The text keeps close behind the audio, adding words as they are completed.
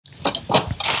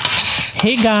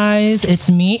Hey guys,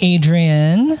 it's me,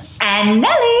 Adrian. And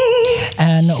Nelly.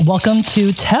 And welcome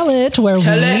to Tell It, where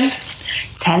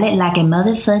Tell it like a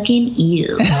motherfucking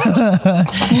is.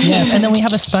 Yes, and then we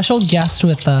have a special guest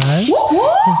with us.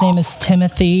 His name is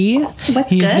Timothy.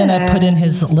 He's going to put in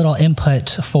his little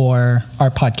input for our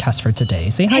podcast for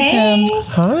today. Say hi, Tim.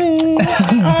 Hi.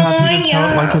 I'm happy to tell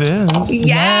it like it is.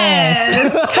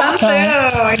 Yes. Come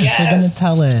through. Yes. We're going to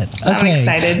tell it. Okay. I'm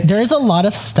excited. There's a lot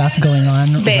of stuff going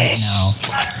on right now.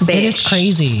 It is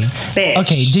crazy.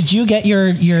 Okay, did you get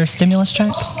your stimulus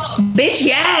check? Bitch,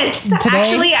 yes. Today?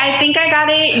 Actually, I think I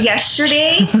got it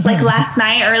yesterday, like last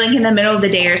night or like in the middle of the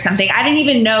day or something. I didn't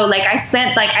even know. Like I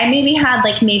spent I maybe had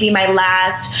my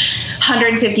last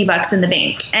 $150 in the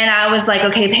bank. And I was like,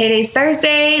 okay, payday's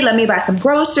Thursday. Let me buy some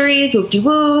groceries.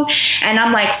 Whoop-de-woo. And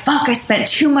I'm like, fuck, I spent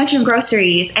too much in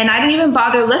groceries. And I didn't even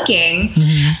bother looking.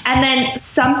 Mm-hmm. And then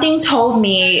something told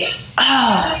me,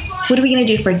 oh, what are we going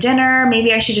to do for dinner?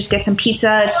 Maybe I should just get some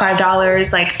pizza. It's $5.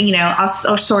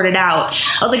 I'll sort it out.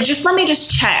 I was like, let me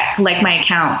check my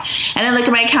account. And I look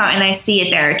at my account and I see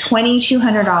it there,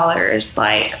 $2,200.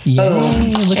 Boom.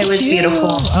 It was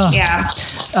beautiful. Yeah.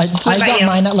 I got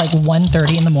mine at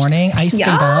 1:30 in the morning. I stayed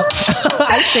up.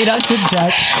 I stayed up to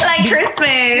check.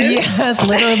 Christmas. Yes,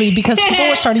 literally, because people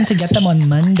were starting to get them on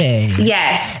Monday.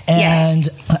 Yes. And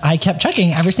I kept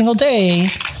checking every single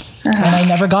day. And I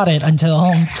never got it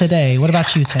until today. What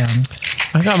about you, Tim?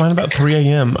 I got mine about 3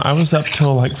 a.m. I was up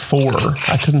till 4.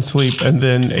 I couldn't sleep. And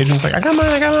then Adrian's like, I got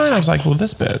mine. I was like, well,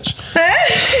 this bitch.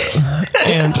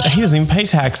 And he doesn't even pay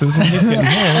taxes and he's getting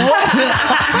his.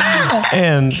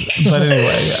 But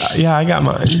anyway, yeah, I got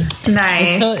mine.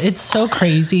 Nice. It's so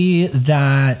crazy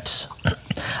that...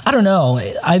 I don't know.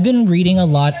 I've been reading a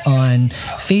lot on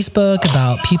Facebook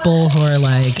about people who are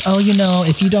like, oh,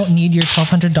 if you don't need your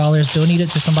 $1,200, donate it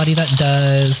to somebody that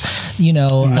does,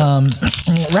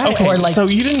 right? Okay, or so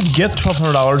you didn't get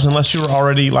 $1,200 unless you were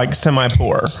already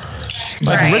semi-poor.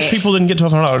 Right. Rich people didn't get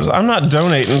 $1,200. I'm not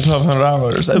donating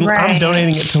 $1,200. Right. I'm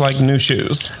donating it to new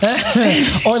shoes.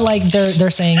 Or they're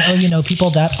saying, oh,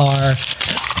 people that are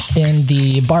in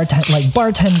the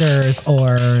bartenders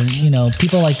or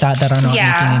people like that are not making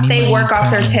any they money work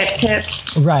off their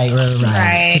tips. Right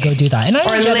to go do that. And I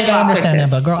understand that,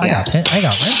 but girl, I got rent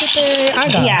to pay,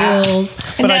 I got bills.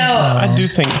 But I do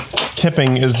think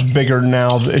tipping is bigger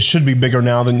now. It should be bigger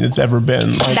now than it's ever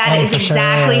been. That is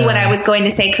exactly what I was going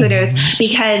to say. Kudos,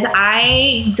 because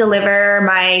I deliver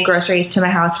my groceries to my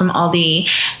house from Aldi,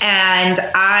 and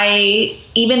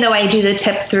even though I do the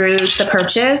tip through the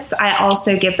purchase, I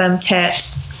also give them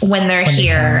tips when they're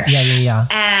here. Yeah.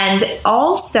 And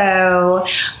also,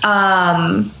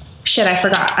 I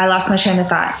forgot. I lost my train of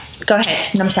thought. Go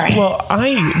ahead. I'm sorry. Well,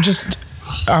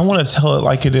 I want to tell it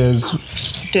like it is.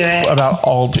 Do it. About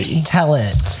Aldi. Tell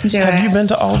it. Have you been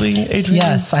to Aldi, Adrian?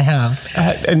 Yes, I have.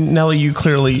 And Nelly, you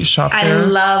clearly shop there. I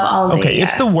love Aldi. Okay,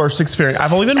 it's the worst experience.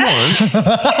 I've only been once.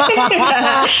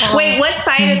 Wait, what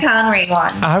side of town were you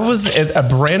on? I was at a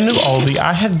brand new Aldi.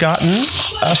 I had gotten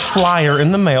a flyer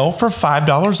in the mail for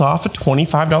 $5 off a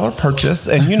 $25 purchase.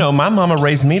 And my mama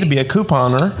raised me to be a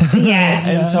couponer. Yes.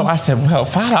 And so I said, well,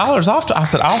 $5 off. I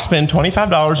said, I'll spend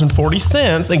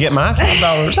 $25.40 and get my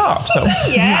 $5 off. So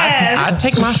yes. I'd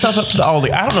take myself up to the Aldi.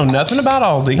 I don't know nothing about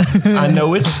Aldi. I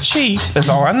know it's cheap. That's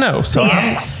all I know. So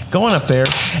I'm going up there,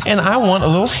 and I want a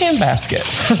little hand basket.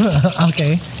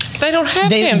 Okay. They don't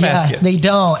have hand baskets. Yes, they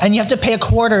don't. And you have to pay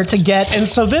 $0.25 to get... And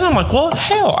so then I'm like, well,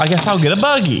 hell, I guess I'll get a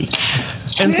buggy.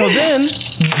 And so then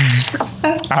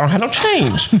I don't have no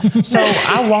change. So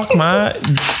I walk my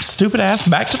stupid ass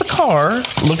back to the car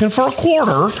looking for a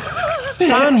quarter,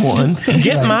 find one,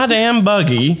 get my damn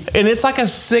buggy, and it's like a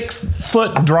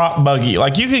 6-foot drop buggy.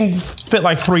 You can fit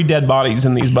 3 dead bodies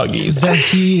in these buggies. They're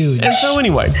huge. And so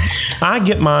anyway, I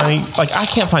get my, I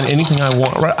can't find anything I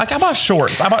want, right? I bought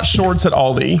shorts. I bought shorts at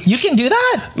Aldi. You can do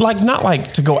that? Not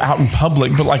to go out in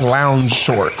public, but lounge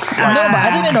shorts. No, but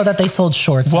I didn't know that they sold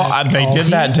shorts. Well, they did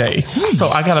that day. So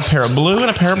I got a pair of blue and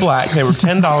a pair of black. They were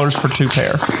 $10 for 2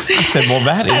 pair. I said, well,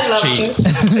 that is cheap.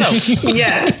 So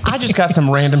yeah. I just got some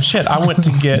random shit. I went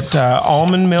to get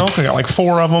almond milk. I got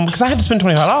 4 of them because I had to spend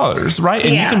 $25, right?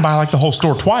 And you can buy the whole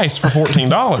store twice for $14.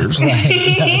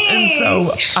 And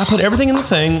so I put everything in the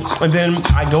thing, and then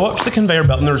I go up to the conveyor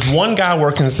belt, and there's one guy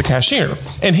working as the cashier,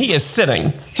 and he is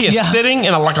sitting. He is sitting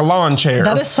in a lawn chair.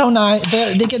 That is so nice.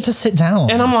 They get to sit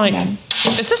down. And I'm like,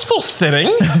 is this fool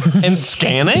sitting and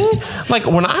scanning?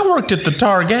 When I worked at the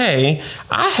Target,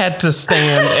 I had to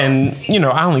stand and,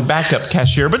 I only backup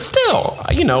cashier, but still,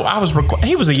 I was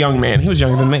he was a young man. He was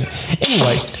younger than me.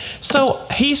 Anyway, so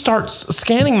he starts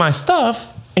scanning my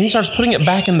stuff. And he starts putting it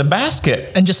back in the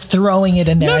basket. And just throwing it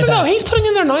in there. No. He's putting it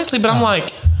in there nicely, but I'm like,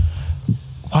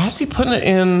 why is he putting it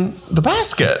in the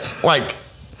basket? Like,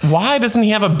 why doesn't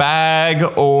he have a bag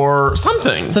or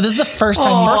something? So this is the first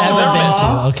time you've ever been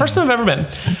to. Okay. First time I've ever been.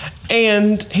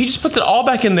 And he just puts it all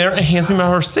back in there and hands me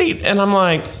my receipt. And I'm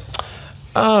like,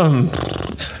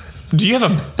 do you have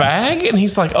a bag? And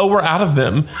he's like, oh, we're out of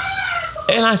them.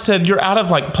 And I said, you're out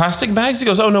of like plastic bags? He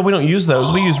goes, oh, no, we don't use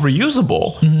those. We use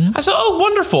reusable. Mm-hmm. I said, oh,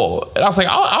 wonderful. And I was like,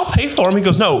 I'll pay for them. He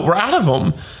goes, no, we're out of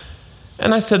them.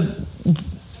 And I said,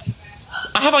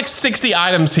 I have like 60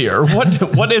 items here.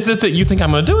 What is it that you think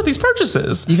I'm going to do with these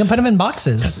purchases? You can put them in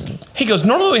boxes. He goes,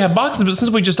 normally we have boxes, but since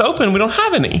we just opened, we don't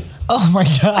have any. Oh my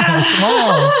gosh.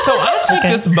 Wow. So I take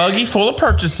this buggy full of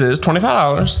purchases,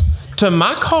 $25, to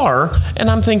my car, and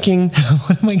I'm thinking,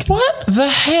 what the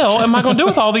hell am I going to do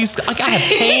with all these? Like, I have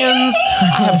cans,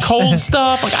 I have cold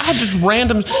stuff, like I have just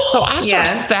random. So I start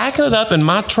stacking it up in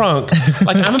my trunk,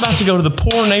 like I'm about to go to the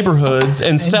poor neighborhoods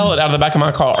and sell it out of the back of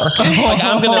my car. Like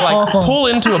I'm going to like pull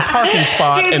into a parking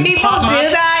spot and pop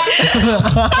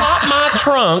my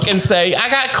trunk and say, I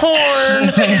got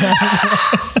corn.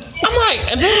 I'm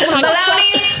like, and then when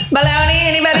Baloney,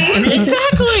 anybody?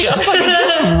 Exactly. I'm like, is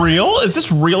this real? Is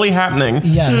this really happening?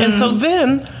 Yes. And so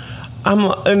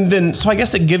then, so I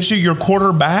guess it gives you your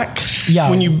quarter back. Yeah.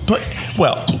 When you put,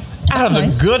 well, out of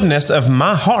the goodness of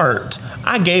my heart,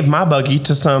 I gave my buggy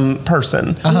to some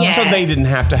person, so they didn't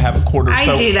have to have a quarter. I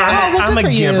do that. I'm a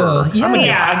giver. Yeah. I'm a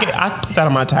giver. I put that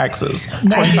on my taxes.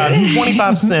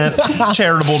 25-cent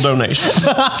charitable donation.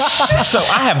 So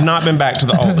I have not been back to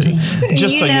the Aldi.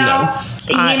 Just so you know.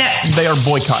 They are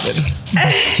boycotted.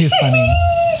 That's too funny.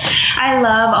 I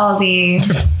love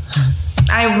Aldi.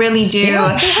 I really do. They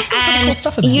have some pretty cool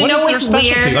stuff in there. What is their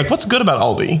specialty? Weird? Like, what's good about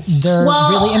Aldi? They're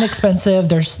really inexpensive.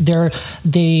 They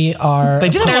did have a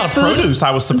lot of produce.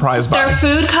 I was surprised by. Their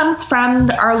food comes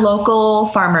from our local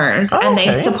farmers, and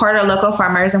they support our local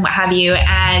farmers and what have you.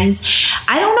 And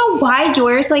I don't know why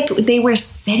yours, like, they were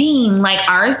sitting. Like,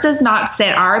 ours does not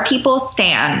sit. Our people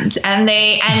stand, and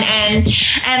they and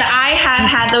I have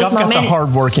had those moments. Got the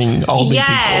hardworking Aldi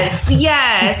people.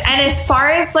 Yes. And as far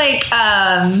as like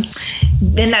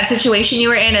in that situation you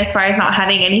were in, as far as not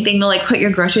having anything to like put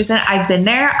your groceries in, I've been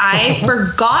there. I've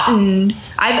forgotten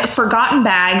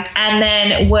bags, and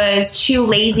then was too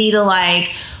lazy to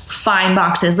like find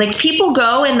boxes. Like, people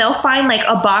go and they'll find like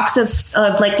a box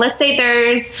of like, let's say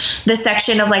there's the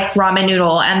section of like ramen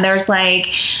noodle, and there's like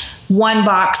one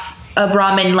box of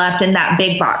ramen left in that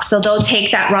big box. So they'll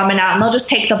take that ramen out and they'll just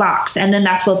take the box, and then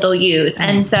that's what they'll use.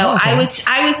 And so I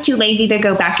was too lazy to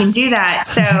go back and do that.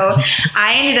 So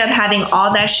I ended up having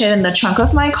all that shit in the trunk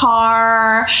of my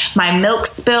car. My milk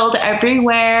spilled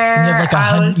everywhere. And you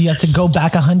have you have to go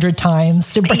back 100 times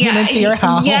to bring it into your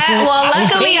house. Yeah, well,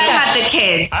 luckily I had the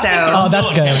kids. So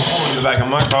that's good. In the back of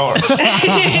my car.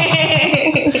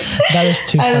 That is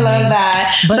too funny. I love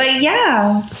that. But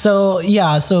yeah.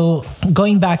 So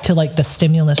going back to like the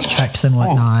stimulus checks and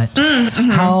whatnot,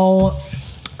 how,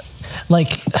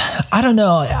 like, I don't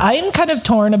know. I'm kind of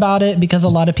torn about it because a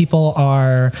lot of people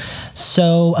are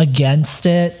so against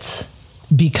it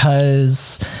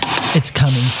because it's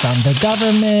coming from the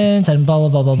government and blah, blah,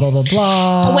 blah, blah, blah, blah,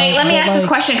 blah. Wait, let me ask this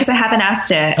question because I haven't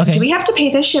asked it. Okay. Do we have to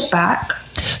pay this shit back?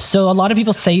 So a lot of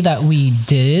people say that we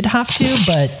did have to,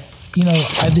 but you know,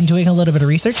 I've been doing a little bit of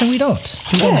research and we don't.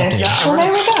 We don't have to. Yeah, well, there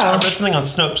we go. I read something on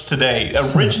Snopes today.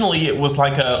 Originally, it was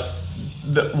like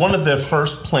one of the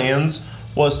first plans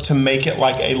was to make it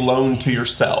like a loan to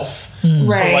yourself. Right.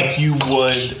 So like you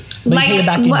would... Like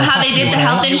how they did the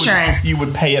health insurance. You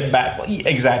would pay it back.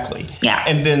 Exactly. Yeah.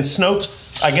 And then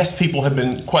Snopes, I guess people have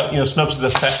been quite, Snopes is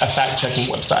a fact-checking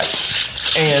website.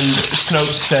 And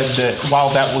Snopes said that while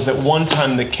that was at one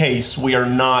time the case, we are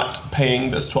not paying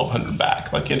this $1,200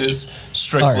 back. Like, it is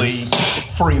strictly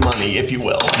free money, if you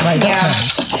will. Right,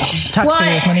 that's nice.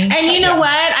 Taxpayers' money. And you know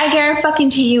what? I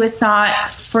guarantee you it's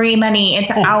not free money. It's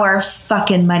our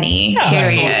fucking money,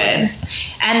 period. Absolutely.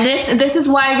 And this is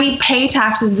why we pay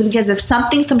taxes, because if some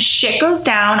shit goes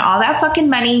down, all that fucking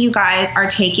money you guys are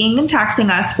taking and taxing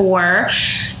us for,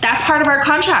 that's part of our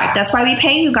contract. That's why we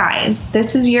pay you guys.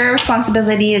 This is your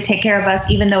responsibility to take care of us,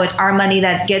 even though it's our money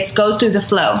that goes through the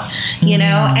flow, you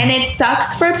know? And it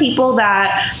sucks for people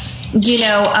that,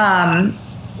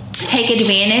 take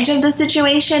advantage of the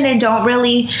situation and don't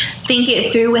really think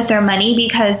it through with their money,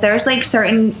 because there's like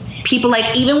certain people,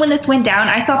 like even when this went down,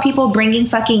 I saw people bringing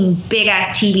fucking big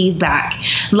ass TVs back,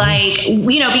 like,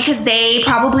 because they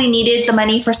probably needed the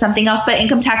money for something else, but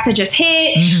income tax had just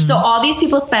hit. So all these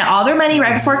people spent all their money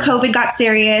right before COVID got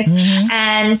serious.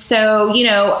 And so,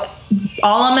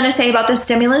 all I'm going to say about the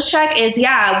stimulus check is,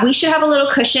 yeah, we should have a little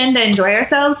cushion to enjoy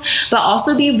ourselves, but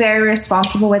also be very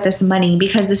responsible with this money,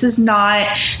 because this is not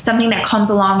something that comes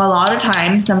along a lot of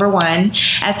times, number one,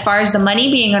 as far as the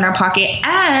money being in our pocket,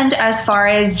 and as far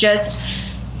as just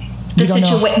the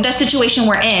situation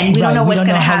we're in. We don't know what's going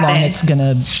to happen. How long it's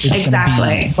gonna be.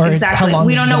 Or exactly.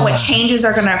 We don't know what changes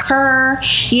are going to occur.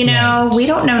 You know, we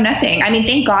don't know nothing. I mean,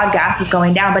 thank God gas is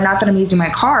going down, but not that I'm using my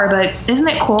car, but isn't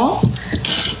it cool?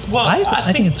 Well,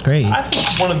 I think it's great. I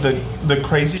think one of the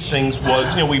crazy things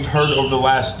was, we've heard over the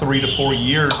last 3 to 4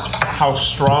 years how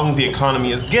strong the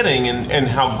economy is getting and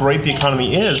how great the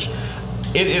economy is.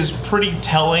 It is pretty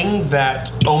telling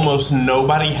that almost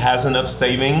nobody has enough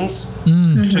savings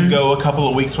to go a couple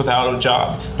of weeks without a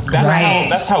job.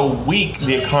 That's how weak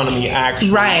the economy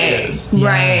actually is.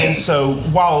 Right. And so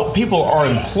while people are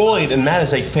employed, and that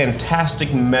is a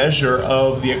fantastic measure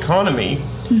of the economy,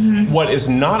 what is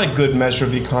not a good measure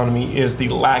of the economy is the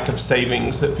lack of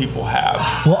savings that people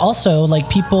have. Well, also, like,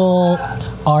 people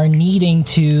are needing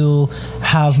to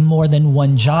have more than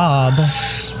one job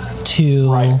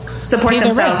to support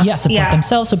themselves. Support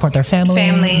themselves, support their family.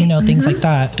 Things like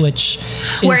that, which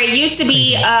where it used to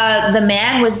be the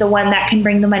man was the one that can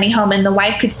bring the money home and the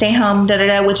wife could stay home,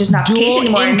 which is not the case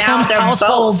anymore. Now they're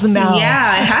both.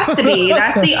 Yeah, it has to be.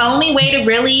 That's the only way to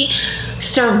really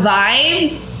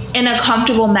survive in a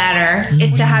comfortable manner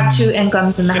is to have two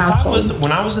incomes in the household.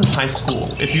 When I was in high school,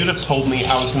 if you'd have told me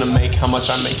I was going to make how much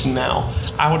I'm making now,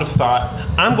 I would have thought,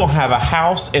 I'm going to have a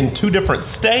house in 2 different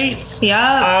states.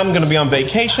 Yeah. I'm going to be on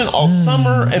vacation all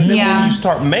summer. And then when you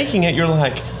start making it, you're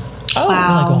like, oh,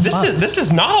 wow. This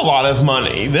is not a lot of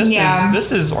money.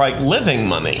 This is like living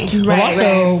money.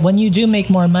 When you do make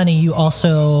more money, you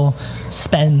also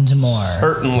spend more.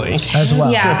 Certainly. As well.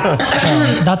 Yeah.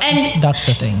 So that's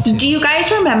the thing too. Do you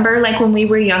guys remember, like, when we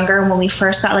were younger, when we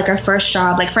first got like our first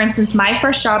job? Like, for instance, my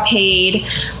first job paid,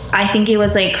 I think it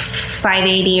was like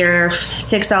 $5.80 or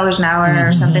 $6 an hour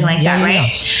or something like that,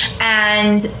 right?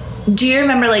 And do you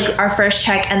remember, like, our first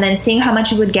check and then seeing how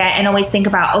much you would get and always think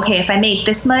about, okay, if I made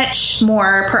this much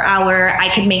more per hour, I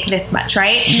could make this much,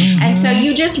 right? And so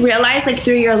you just realize, like,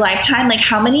 through your lifetime, like,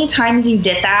 how many times you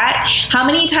did that, how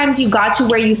many times you got to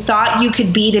where you thought you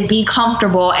could be to be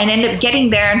comfortable and end up getting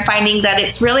there and finding that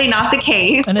it's really not the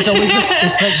case. And it's always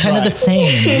it's like kind of the same.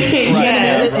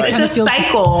 It's a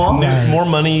cycle. More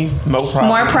money, more problems.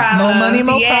 More problems. More money,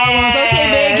 more problems.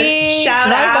 Okay, Biggie.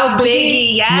 Shout out,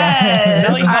 Biggie. Yes.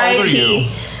 Nelly, how old are you?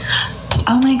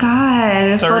 Oh my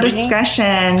God. 30? Full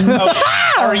discretion.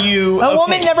 Are you... A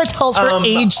woman never tells her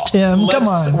age, Tim. Come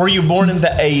on. Were you born in the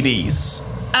 80s?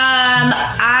 I'm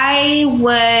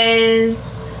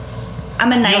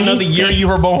a 90s. You don't know the year you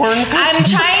were born? I'm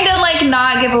trying to, like,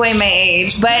 not give away my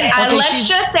age, but let's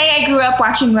just say I grew up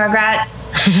watching Rugrats.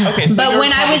 Okay, so but you're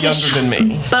when probably younger than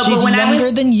me. She's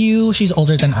younger than you. She's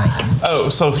older than I am. Oh,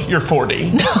 so you're 40.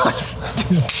 Hit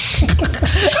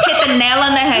the nail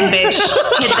on the head, bitch.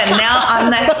 Hit the nail on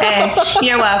the head.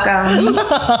 You're welcome.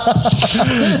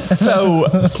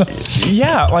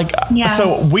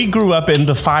 So we grew up in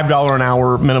the $5 an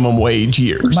hour minimum wage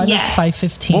years. Mine was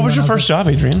 $5.15. What was your first job,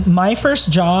 Adrienne? My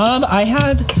first job,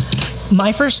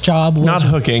 my first job was... Not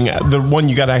hooking, the one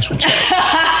you got to actually check.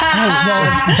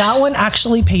 That one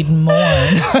actually paid more.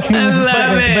 But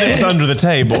it was under the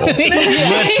table. Literally.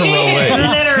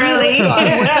 So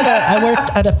I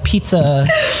worked at a pizza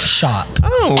shop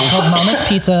called Mama's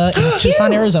Pizza in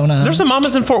Tucson, Arizona. There's a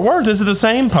Mama's in Fort Worth. Is it the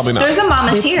same? Probably not. There's a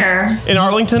Mama's here. In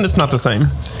Arlington, it's not the same.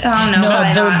 Oh, no.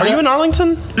 Are you in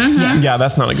Arlington? Mm-hmm. Yeah,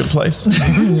 that's not a good place.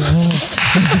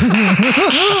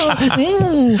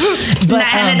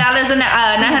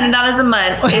 $900 a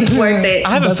month. It's worth it.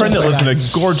 I have a friend that lives in a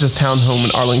gorgeous townhome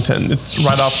in Arlington. It's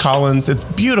right off Collins. It's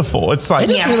beautiful. It's like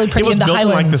it is really pretty. It was in the built in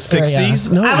like the Highlands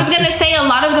 60s. No, I was going to say a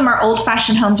lot of them are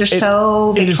old-fashioned homes. They're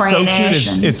so Victorian-ish. It is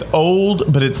so cute. It's old,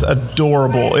 but it's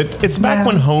adorable. It's back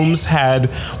when homes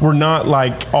were not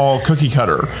like all cookie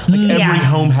cutter. Like every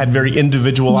home had very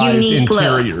individualized unique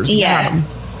interiors. Looks. Yes. Yeah.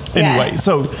 Anyway,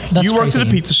 so you worked at a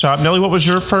pizza shop. Nelly, what was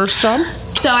your first job?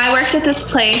 So I worked at this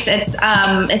place. It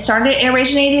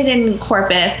originated in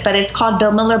Corpus, but it's called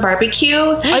Bill Miller Barbecue.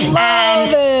 I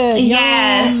love it.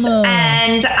 Yes.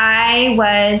 And I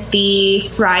was the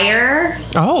fryer.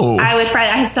 Oh. I would fry. I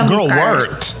had so many scars.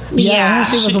 Worked. Yeah,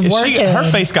 she was working.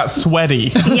 Her face got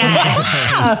sweaty. Yes,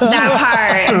 that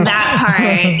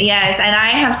part. Yes, and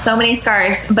I have so many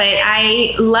scars, but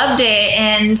I loved it.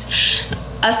 And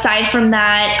aside from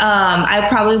that, I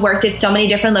probably worked at so many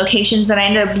different locations that I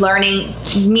ended up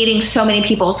meeting so many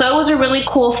people. So it was a really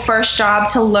cool first job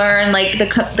to learn like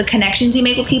the connections you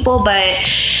make with people. But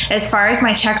as far as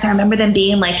my checks, I remember them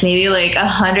being like maybe like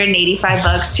 $185,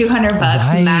 $200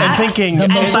 Right. max. I'm thinking The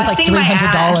And most was like busting my ass.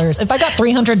 $300. If I got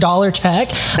 $300 check,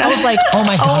 I was like, oh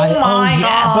my god, my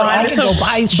yes, God. I could go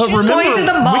buy shit. But remember, going to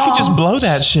the mall. we could just blow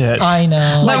that shit. I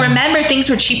know. But remember, things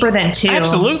were cheaper then too.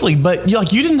 Absolutely, but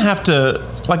like you didn't have to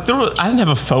like I didn't have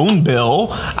a phone bill.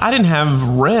 I didn't have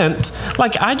rent.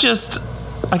 Like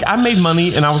I made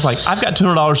money and I was like, I've got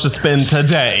 $200 to spend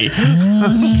today.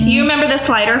 You remember the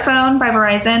slider phone by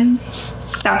Verizon?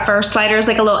 That first slider is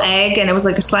like a little egg, and it was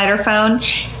like a slider phone.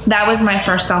 That was my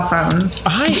first cell phone.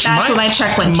 That's what my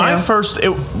check went to. My first, it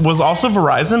was also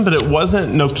Verizon, but it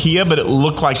wasn't Nokia, but it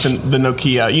looked like the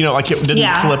Nokia. You know, like it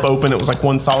didn't flip open. It was like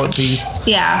one solid piece.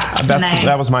 Yeah, nice.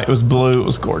 That was it was blue. It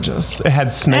was gorgeous. It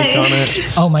had Snake on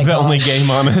it. Oh my The gosh. only game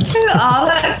on it. All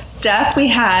that stuff we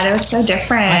had, it was so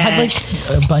different. I had like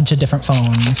a bunch of different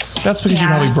phones. That's because you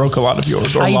Yeah. probably broke a lot of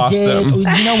yours or I lost did. them.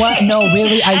 You know what? No,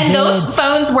 really, I and did. those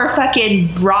phones were fucking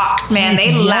rocks, man.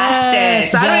 They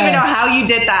lasted. So I don't even know yes. how you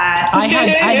did that. I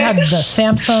had the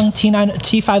Samsung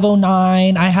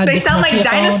T509. I had. They this sound like Nokia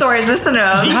phone. dinosaurs. Listen to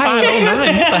them. T509. What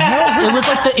the hell? It was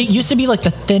like it used to be like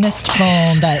the thinnest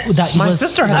phone that My was.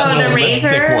 sister had Oh, that the little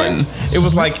lipstick razor? one. It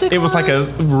was like Lipstick it was like a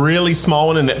really small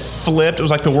one, and it flipped. It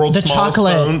was like the world's The smallest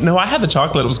chocolate. phone. No, I had the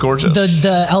chocolate. It was gorgeous.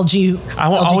 the LG. I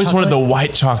LG always wanted the chocolate.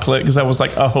 white chocolate because I was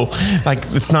like, oh, like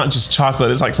it's not just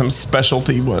chocolate; it's like some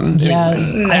specialty one.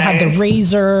 Yes, I had the Nice.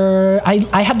 Razor.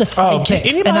 I had the Oh,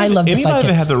 Sidekicks, and I love the anybody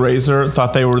that had Sidekicks. the Razor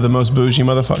thought they were the most bougie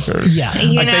motherfuckers. Yeah.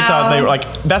 You Like they thought they were like,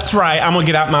 that's right. I'm gonna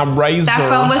get out my Razor. That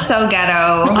phone was so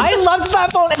ghetto. I loved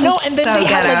that phone. No, and then So they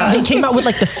had ghetto. like, they came out with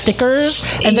like the stickers,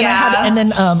 and then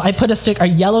I put a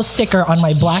yellow sticker on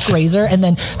my black Razor, and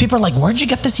then people are like, "Where'd you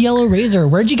get this yellow Razor?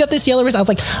 Where'd you get this yellow Razor?" I was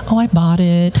like, "Oh, I bought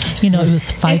it. You know, it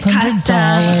was $500.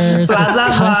 custom. Blah, blah,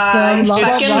 blah. Custom. Blah, blah,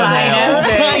 Fucking blah. liars,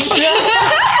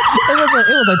 bitch.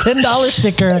 It was a $10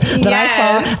 sticker that Yes.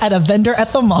 I saw at a vendor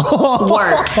at the mall.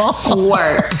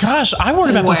 Work. Gosh, I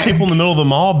worry about those What? people in the middle of the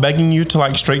mall begging you to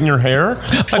like straighten your hair.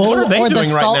 Like, what are they or doing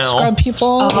the right salt now? scrub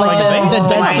people, Like, like the they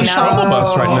Dead on Sea the know. struggle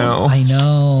bus right now. I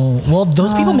know. Well,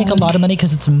 those people make a lot of money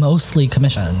because it's mostly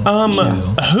commission.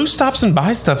 Who stops and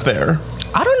buys stuff there?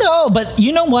 I don't know, but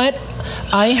you know what?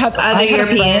 I had a friend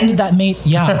Europeans? that made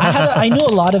I knew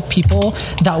a lot of people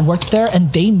that worked there,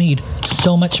 and they made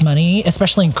so much money,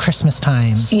 especially in Christmas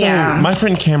time. Yeah. My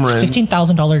friend Cameron,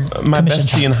 $15,000 my commission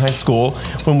bestie in checks. high school,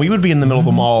 when we would be in the middle of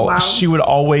the mall, Wow. she would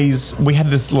always, we had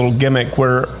this little gimmick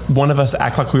where one of us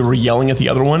act like we were yelling at the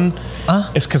other one.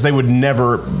 It's because they would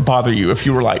never bother you if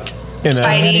you were like in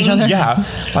Fighting at each other? Yeah,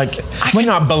 like I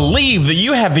cannot believe that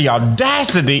you have the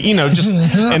audacity, you know, just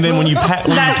and then when you That's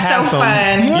pass so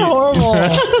them, fun. You're horrible.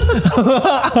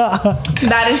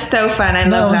 That is so fun. I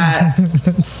love that.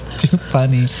 It's too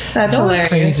funny. That's Y'all are hilarious.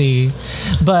 crazy.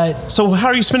 But So how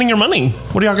are you spending your money?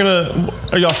 What are y'all gonna?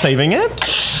 Are y'all saving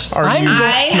it? Are I'm you going-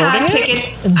 I snorting have it?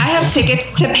 tickets. I have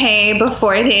tickets to pay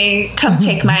before they come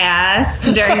take my ass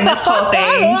during this whole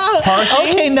thing.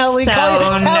 okay, Nelly, So,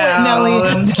 tell it,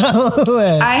 Nelly. Tell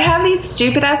it. I have these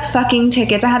stupid ass fucking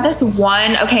tickets. I had this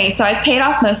one. Okay, so I've paid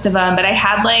off most of them, but I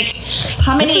had like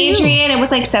how Good for many, you. Adrian? It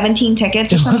was like 17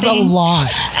 tickets or It was something. a lot.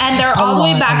 And they're all the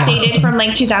way backdated from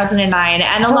like 2009,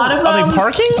 and a lot of them. Are they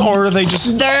parking or are they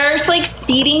just? There's like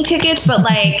speeding tickets, but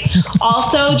like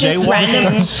also just Jaywalking?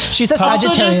 random. She's a Also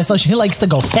Sagittarius, just- so she likes to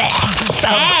go fast.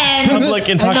 And Public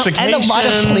intoxication. And a lot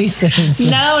of places. no,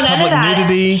 none Public of that.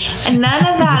 nudity. None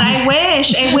of that. I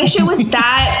wish it was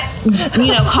that,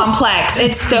 complex.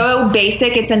 It's so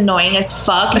basic. It's annoying as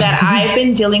fuck that I've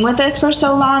been dealing with this for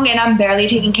so long and I'm barely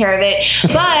taking care of it.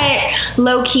 But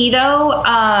low key though,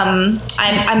 I'm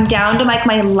down to like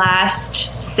my last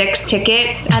 6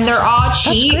 tickets and they're all That's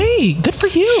cheap. great. Good for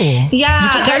you.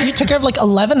 Yeah, You took care of like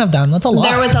 11 of them. That's a lot.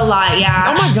 There was a lot, yeah.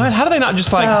 Oh my god! How do they not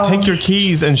just like So- take your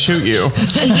keys and shoot you?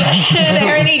 They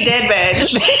already did,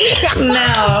 bitch.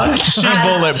 No. She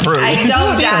bulletproof. I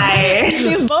don't die.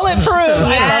 She's bulletproof. I love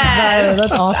that. Yes.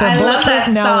 That's awesome. I love that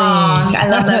Bulletproof Nelly. song. I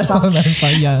love that song. That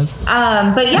song, yes.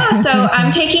 But yeah, so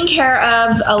I'm taking care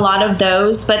of a lot of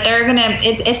those, but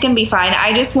it's gonna be fine.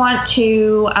 I just want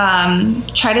to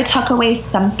try to tuck away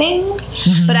something,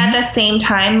 but at the same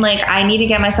time, like I need to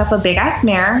get myself a big ass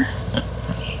mirror.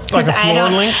 Like a I floor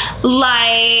don't length?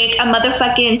 like a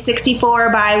motherfucking 64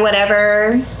 by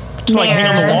whatever To like hang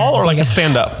on the Mirror. wall or like a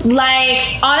stand up?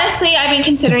 Like, honestly, I've been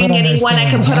considering put on getting our one I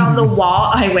can stand. put on the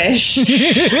wall. I wish.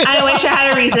 I wish I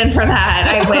had a reason for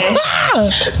that. I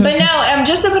wish. But no,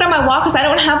 just to put on my wall because I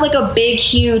don't have like a big,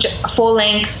 huge, full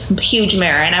length, huge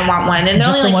mirror, and I want one. And they're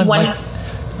Just only the like one, one. like-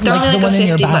 they're Like only the one in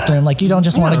your 50 bucks. bathroom. Like you don't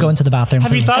just want to go into the bathroom.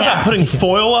 Have you thought about putting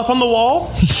foil up on the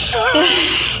wall?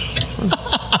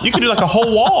 You could do like a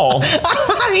whole wall.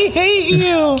 I hate you.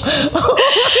 Oh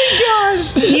my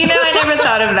god. You know, I never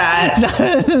thought of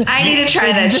that. I need to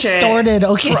try that It's shit. distorted.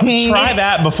 Okay. Try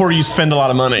that before you spend a lot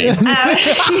of money.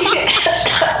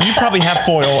 You probably have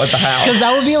foil at the house. Because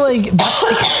that would be like that's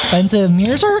expensive.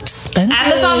 Mirrors are expensive.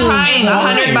 Amazon Prime,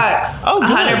 $100. Oh, good.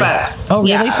 $100. Oh really?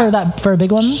 Yeah. For a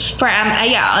big one?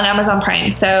 Yeah, on Amazon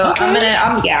Prime. So I'm gonna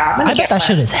I get bet that one.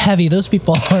 shit is heavy. Those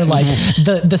people are like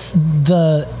the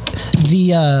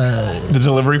The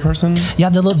delivery person?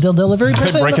 the delivery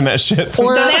person Breaking that shit.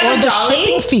 or Don't they have the dolly?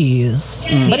 shipping fees.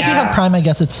 But if you Yeah. have Prime, I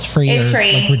guess it's free It's or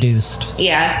free. like reduced.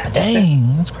 Yeah.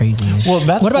 Dang, that's crazy. Well,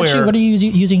 that's what about you? where- What are you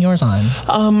using yours on?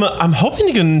 I'm hoping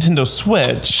to get a Nintendo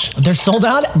Switch. They're sold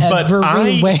out But I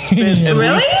everywhere. spent at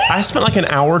Really? least, I spent like an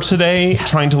hour today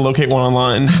trying to locate one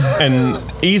online, and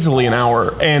easily an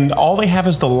hour. And all they have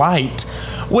is the light,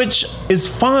 which is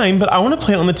fine. But I want to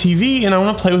play it on the TV, and I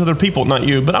want to play with other people. Not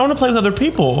you, but I want to play with other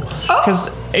people because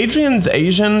Adrian's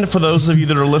Asian. For those of you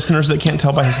that are listeners that can't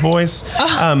tell by his voice,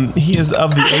 he is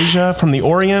of the Asia from the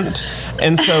Orient,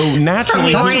 and so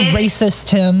naturally. From the That's Orient. racist,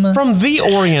 Tim. From the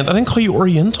Orient. I didn't call you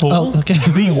Oriental. Oh, okay.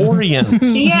 The Orient.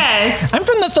 Yes. I'm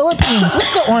from the Philippines.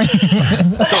 What's the orange?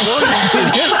 The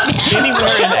Orient is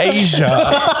anywhere in Asia.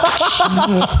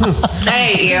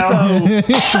 Hey, you.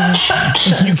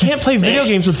 You can't play video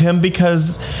games with him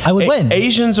because I would win.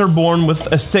 Asians are born with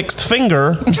a sixth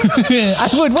finger I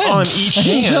would win. on each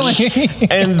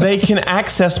hand, and they can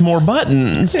access more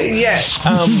buttons. Yes.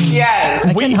 Yes.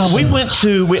 I We, couldn't help we it. went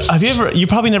to. Have you ever? You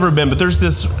probably never been, but there's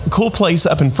this cool place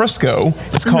up in Frisco.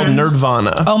 It's called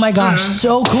Nerdvana. Oh my gosh,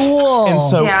 so cool. And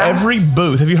so Yeah. every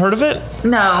booth. Have you heard of it?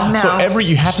 No. So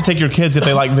you have to take your kids if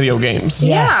they like video games.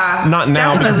 Yeah. Not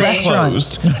now because Definitely.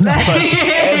 it's closed.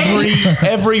 But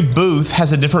every booth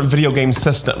has a different video game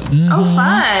system. Oh,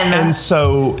 fun. And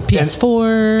so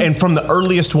PS4. and from the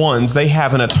earliest ones, they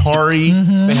have an Atari,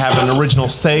 they have an original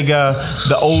Sega,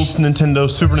 the old Nintendo,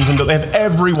 Super Nintendo. They have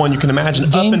every one you can imagine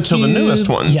up until the GameCube. newest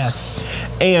ones. Yes.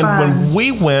 And Fun. when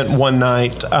we went one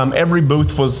night, every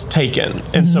booth was taken,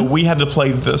 and so we had to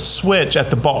play the Switch at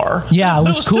the bar. Yeah, it But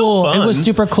was still cool. It fun. was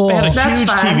super cool. They had a That's huge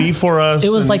fun. TV for us. It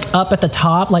was and- like up at the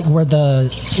top, like where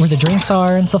the drinks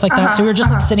are and stuff like that. So we were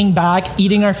just like sitting back,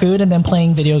 eating our food, and then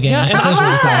playing video games. Yeah, and Like, I those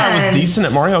were thought I was fun. decent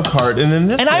at Mario Kart, and then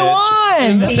this And I bitch- won!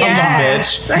 and this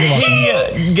Yes. fucking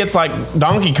bitch, he gets like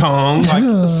Donkey Kong, like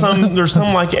there's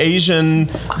some like Asian,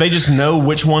 they just know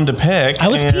which one to pick. I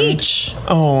was and- Peach.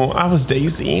 Oh, I was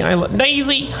Daisy.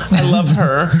 Daisy. I love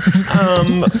her.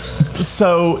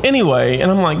 So anyway, and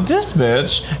I'm like, this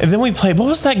bitch, and then we played. What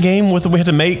was that game with? We had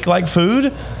to make like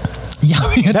food. Yeah,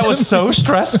 we had That to- was so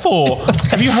stressful.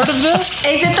 Have you heard of this?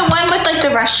 Is it the one with like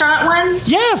the restaurant one?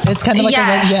 Yes. It's kind of like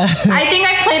Yes. a yeah. I think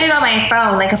I played it on my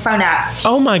phone, like a phone app.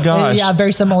 Oh my gosh. Yeah,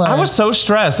 very similar. I was so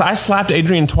stressed. I slapped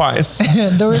Adrian twice.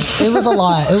 It was a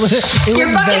lot. It was You're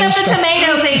fucking very up the stressful.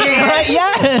 tomatoes, Adrian.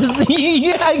 Yes,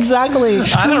 yeah, exactly.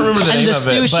 I don't remember the And name the of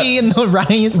it. sushi and the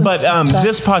rice. and But stuff like that.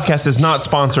 this podcast is not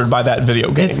sponsored by that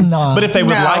video game. It's not. But if they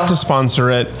would No. like to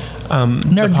sponsor it,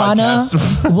 Nerdvana, the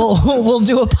podcast- we'll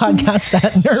do a podcast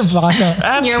at Nerdvana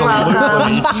absolutely. You're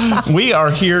welcome. We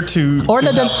are here to or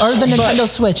to the help. or the Nintendo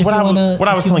Switch if What you I, want to. what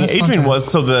I was telling Adrian was,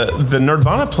 so the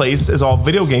Nerdvana place is all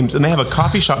video games, and they have a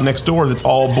coffee shop next door that's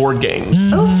all board games.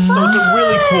 So it's a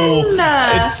really cool.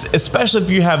 It's especially if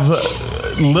you have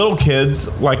little kids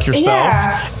like yourself,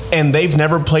 Yeah. and they've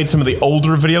never played some of the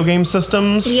older video game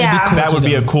systems. Yeah. It'd be cool that to would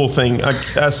be do. a cool thing.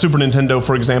 A Super Nintendo,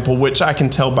 for example, which I can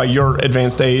tell by your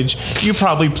advanced age, you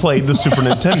probably played the Super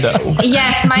Nintendo.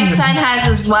 Yes, my son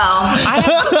has as well.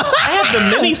 I have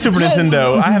the mini Super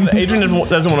Nintendo. Adrian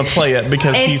doesn't want to play it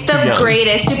because he's It's too the young.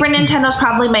 greatest. Super Nintendo's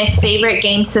probably my favorite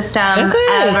game system Is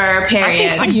it? ever, I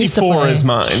period. think used to 64 play. is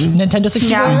mine. Nintendo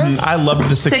 64. Yeah. I loved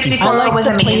the 64. 64. I like was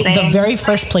the amazing. very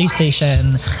first PlayStation.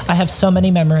 I have so many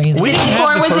memories. We didn't 64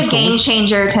 have the was first a game one.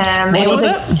 changer, Tim. What was a-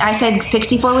 it? I said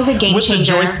 64 was a game With the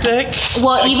changer. joystick.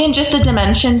 Well, even just the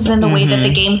dimensions and the way that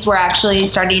the games were actually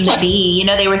starting to be. You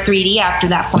know, they were 3D after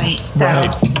that point. So,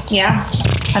 Right. yeah,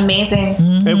 amazing.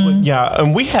 Yeah,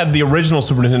 and we had the original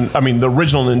Super Nintendo. I mean, the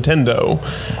original Nintendo.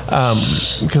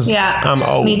 Because Yeah, I'm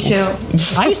old. me too.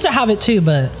 I used to have it too,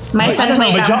 but My son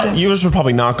played But that. yours were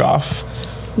probably knockoff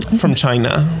from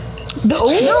China. No,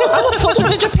 I was closer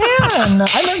to Japan.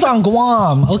 I lived on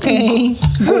Guam, okay?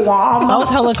 Guam. I was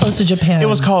hella close to Japan. It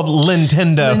was called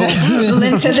Nintendo.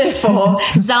 Into this fool.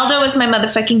 Zelda was my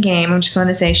motherfucking game. I just want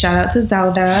to say shout out to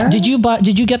Zelda. Did you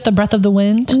get the Breath of the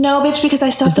Wind? No, bitch, because I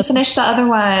still have to finish the other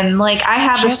one. Like, I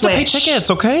have She a has to pay Switch.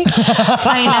 tickets, okay?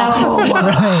 I know.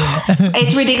 Right.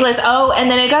 It's ridiculous. Oh, and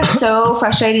then it got so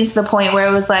frustrating to the point where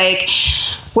it was like,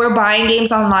 we're buying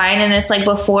games online, and it's like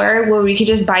before where we could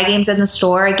just buy games in the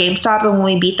store at GameStop, and when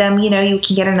we beat them, you know, you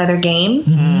can get another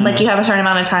game. Like, you have a certain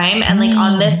amount of time, and like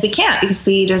on this we can't because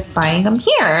we just buying them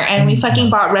here. And we fucking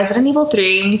bought Resident Evil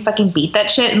 3, and we fucking beat that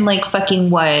shit in like fucking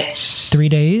what? 3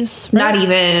 days? Not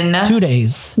even 2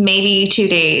 days. maybe 2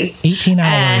 days. 18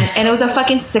 hours. And it was a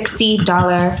fucking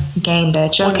 $60 game,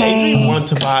 bitch. When Okay. Adrian wanted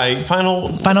to buy Final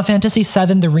Fantasy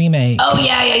VII, the remake. Oh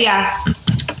yeah.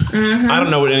 I don't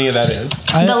know what any of that is.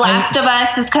 The Last of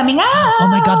Us is coming out. Oh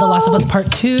my God, The Last of Us Part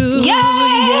 2.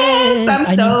 Yes!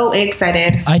 I'm so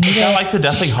excited. I need Is that it. like the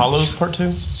Deathly Hallows Part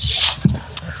 2?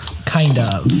 Kind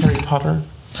of. Harry Potter?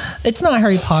 It's not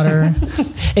Harry Potter.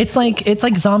 it's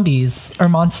like zombies or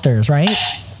monsters, right?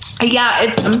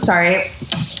 Yeah, I'm sorry.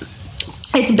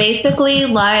 It's basically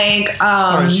like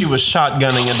Sorry, she was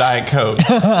shotgunning a Diet Coke.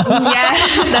 yeah,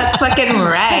 that's fucking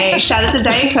right. Shout out to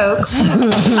Diet Coke.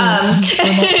 We're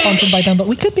not sponsored by them, but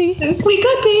we could be. We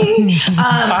could be. $5.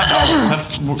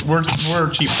 That's we're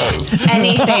cheap hoes.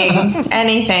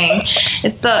 Anything.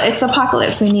 It's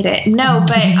apocalypse. We need it. No,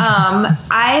 but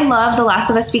I love The Last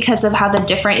of Us because of how the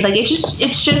different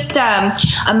it's just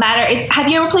a matter. Have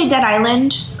you ever played Dead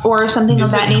Island or something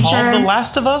Is of that it nature? called The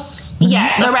Last of Us? Yeah,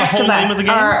 That's The Rest the whole of Us. name of the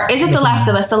game? Or is it The Last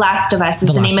of Us? The Last of Us is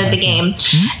the The name Last of of the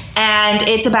Us, game. And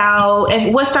it's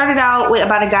what started out with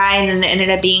about a guy, and then it ended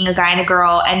up being a guy and a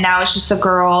girl, and now it's just a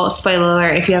girl. Spoiler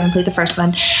alert if you haven't played the first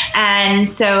one. And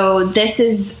so this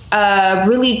is a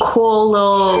really cool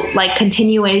little like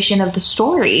continuation of the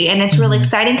story, and it's really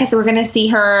exciting because we're going to see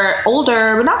her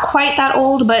older, but not quite that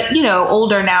old, but you know,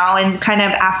 older now, and kind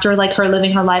of after like her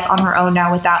living her life on her own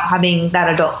now without having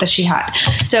that adult that she had.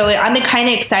 So I'm kind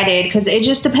of excited because it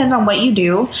just depends on what you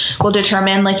do will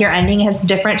determine like your ending has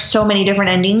so many different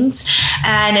endings,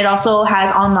 and it also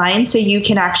has online, so you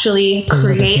can actually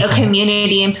create a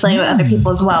community and play with other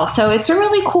people as well. So it's a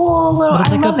really cool little. I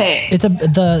love it.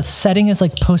 The setting is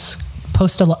like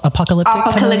post-apocalyptic.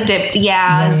 Apocalyptic,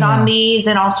 yeah, zombies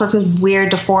and all sorts of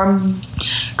weird, deformed,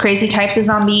 crazy types of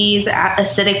zombies,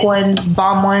 acidic ones,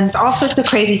 bomb ones, all sorts of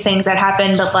crazy things that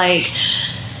happen. But like,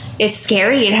 it's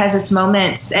scary. It has its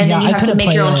moments, and then you have to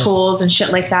make your own tools and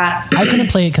shit like that. I couldn't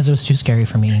play it because it was too scary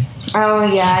for me. Oh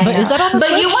yeah, But is that on the But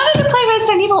Switch? you wanted to play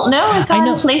Resident Evil? No, it's I on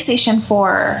know. PlayStation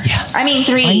 4. Yes. I mean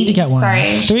 3. I need to get one.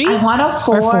 Sorry, 3? I want a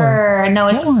 4. Or 4? No,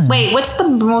 Get one. wait. What's the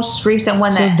most recent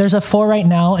one? So that? there's a 4 right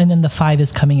now, and then the 5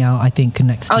 is coming out, I think,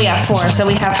 next Oh year. yeah, 4. So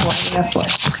we have 4.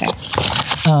 Okay.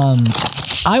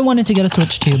 I wanted to get a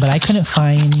Switch too, but I couldn't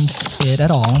find it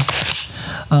at all.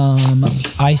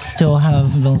 I still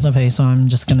have bills to pay, so I'm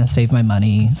just gonna save my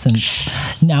money since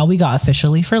now we got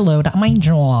officially furloughed at my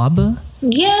job.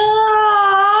 Yeah.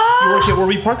 You work at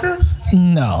Warby Parker?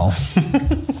 No.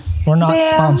 We're not Damn,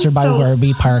 sponsored by so-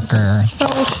 Warby Parker,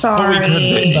 So sorry. we could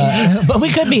be. but we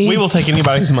could be. We will take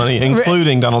anybody's money,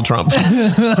 including Donald Trump.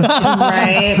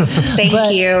 Right. Thank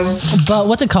you. But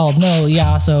what's it called? No,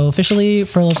 yeah. So officially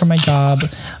furloughed from my job.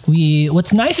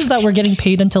 What's nice is that we're getting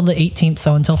paid until the 18th,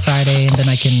 so until Friday, and then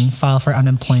I can file for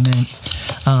unemployment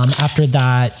after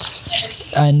that.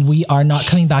 And we are not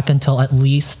coming back until at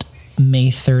least May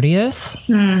 30th.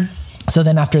 So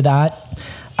then after that,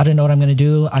 I don't know what I'm going to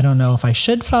do. I don't know if I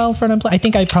should file for unemployment. I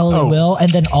think I probably will,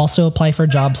 and then also apply for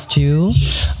jobs too.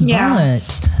 Yeah.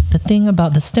 But the thing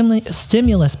about the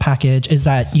stimulus package is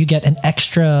that you get an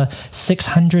extra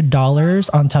 $600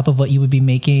 on top of what you would be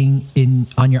making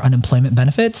on your unemployment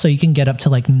benefits. So you can get up to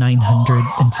like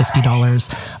 $950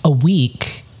 a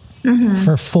week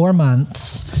for 4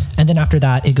 months, and then after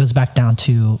that, it goes back down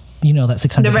to that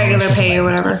 $600. The regular pay or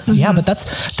whatever. Yeah, but that's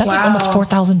like almost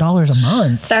 $4,000 a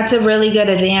month. That's a really good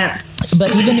advance.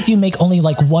 But even if you make only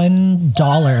like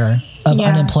 $1 of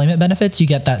unemployment benefits, you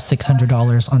get that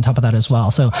 $600 on top of that as well.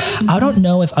 So I don't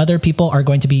know if other people are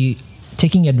going to be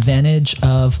taking advantage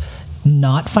of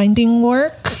not finding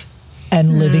work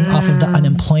and living off of the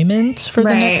unemployment for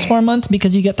the next 4 months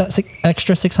because you get that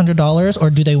extra $600, or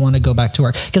do they want to go back to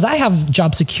work? Because I have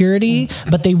job security,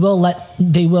 but they will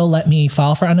let me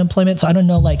file for unemployment. So I don't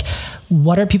know, like,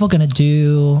 what are people going to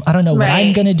do? I don't know what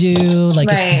I'm going to do. Like,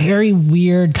 it's a very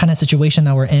weird kind of situation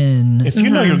that we're in. If you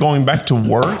know you're going back to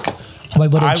work, Why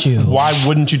wouldn't you? Why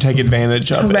wouldn't you take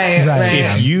advantage of it? Right.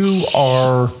 If you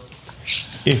are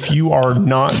if you are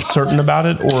not certain about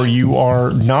it or you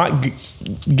are not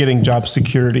getting job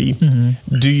security,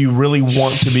 do you really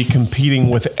want to be competing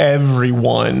with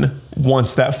everyone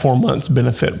once that 4 months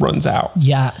benefit runs out?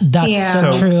 Yeah, that's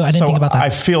so true. I didn't think about that. I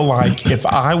feel like if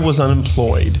I was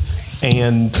unemployed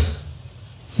and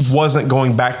wasn't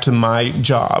going back to my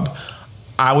job,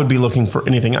 I would be looking for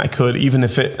anything I could, even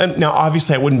if it... Now,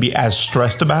 obviously, I wouldn't be as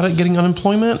stressed about it, getting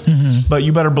unemployment, but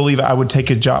you better believe I would take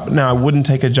a job. Now, I wouldn't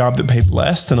take a job that paid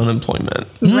less than unemployment.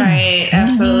 Right,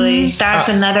 absolutely. That's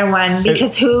another one.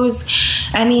 Because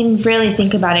really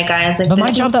think about it, guys. Like, but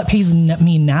my job that pays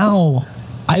me now...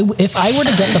 if I were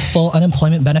to get the full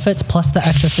unemployment benefits plus the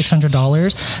extra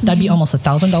 $600, that'd be almost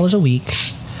 $1,000 a week.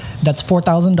 That's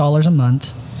 $4,000 a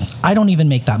month. I don't even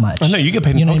make that much. I know, you get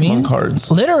paid in Pokemon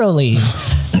cards. Literally.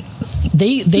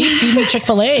 They feed me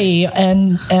Chick-fil-A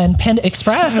and Panda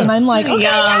Express, and I'm like, okay,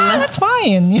 yeah, that's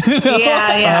fine.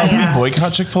 Yeah. We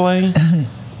boycott Chick-fil-A.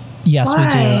 Yes, Why?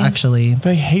 we do, actually.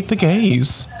 They hate the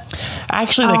gays.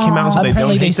 Actually, they came out and said they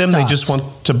don't hate them. They just want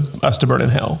us to burn in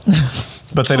hell.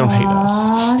 But they don't hate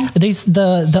us.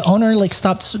 The owner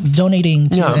stopped donating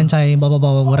to anti blah blah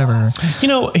blah whatever.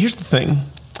 Here's the thing.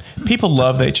 People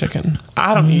love they chicken.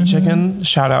 I don't eat chicken.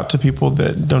 Shout out to people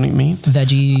that don't eat meat.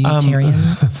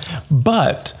 Vegetarians.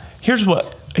 But here's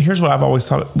what I've always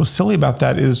thought was silly about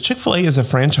that is Chick-fil-A is a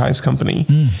franchise company.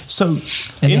 So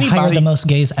and they hire the most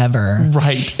gays ever.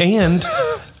 Right. And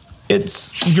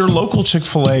it's your local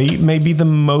Chick-fil-A may be the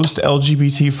most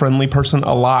LGBT friendly person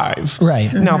alive.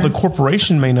 Right. Now the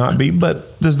corporation may not be,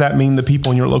 but does that mean the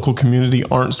people in your local community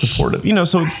aren't supportive?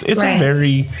 So it's right. a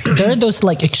very... There are those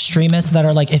extremists that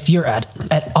are if you're at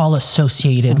all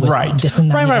associated with this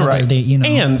and that and the other, they,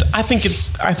 And I think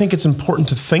it's important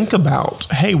to think about,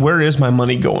 hey, where is my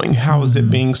money going? How is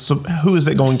it being, who is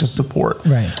it going to support?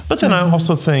 Right. But then I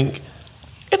also think,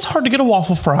 it's hard to get a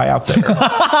waffle fry out there.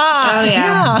 Oh,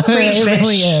 yeah. It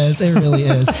really is. It really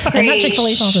is. And that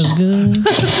Chick-fil-A sauce is good.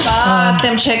 Fuck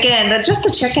them chicken. Just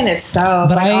the chicken itself.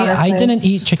 But I didn't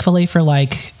eat Chick-fil-A for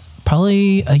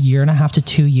probably a year and a half to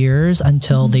 2 years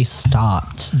until they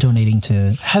stopped donating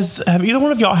to... Have either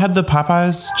one of y'all had the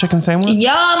Popeyes chicken sandwich?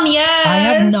 Yum, yes. I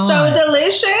have not. So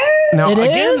delicious. Now, It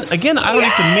is? again, I don't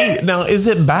eat the meat. Now, is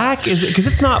it back? Is it because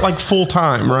it's not full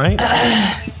time, right?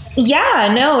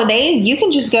 Yeah, no, you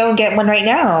can just go and get one right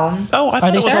now. Oh, I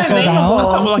thought it was also available? I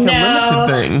thought it was a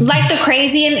limited thing.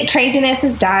 The craziness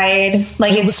has died.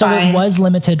 It's so fine. it was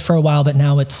limited for a while, but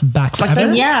now it's back forever.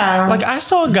 I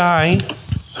saw a guy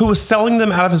who was selling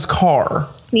them out of his car.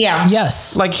 Yeah.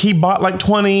 Yes. He bought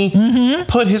 20,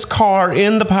 put his car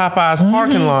in the Popeyes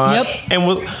parking lot. Yep. And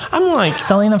I'm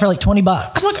selling them for $20.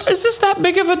 I'm is this that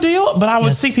big of a deal? But I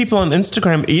would see people on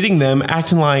Instagram eating them,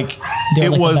 acting like it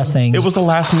was the best thing. It was the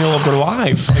last meal of their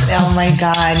life. Oh my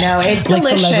God, no, it's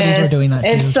delicious. Celebrities were doing that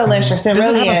too. It's delicious. It Does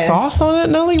really it have a sauce on it,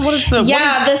 Nelly? What is the?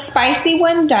 Yeah, the spicy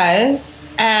one does,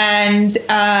 and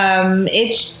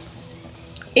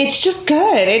it's just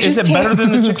good. Is it better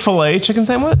than the Chick-fil-A chicken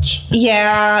sandwich?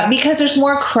 Yeah, because there's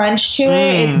more crunch to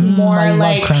it. It's more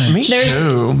crunch. Me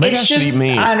too. Maybe I should eat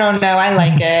meat. I don't know. I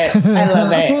like it. I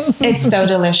love it. It's so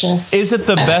delicious. Is it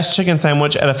the best chicken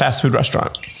sandwich at a fast food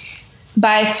restaurant?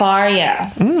 By far,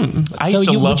 yeah. I used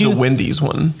to love the Wendy's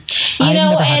one.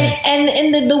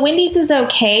 And the Wendy's is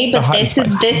okay, but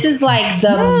this is like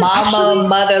the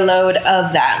mother load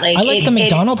of that. I like the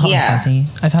McDonald's hot and spicy.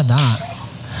 I've had that.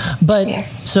 But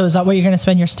so is that what you're going to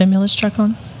spend your stimulus check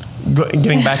on?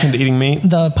 Getting back into eating meat?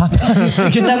 The Popeyes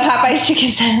chicken. The Popeyes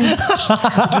chicken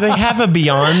sandwich. Do they have a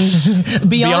Beyond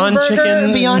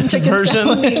chicken version?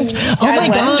 Sandwich? Oh my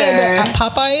God. At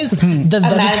Popeyes, the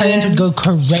vegetarians would go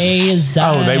crazy.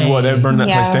 Oh, they would. They would burn that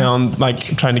place down,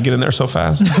 trying to get in there so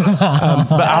fast.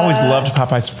 But I always loved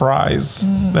Popeyes fries.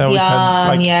 They always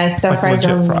had their fries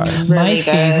legit are fries. Really my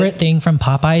favorite thing from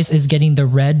Popeyes is getting the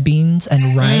red beans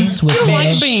and rice with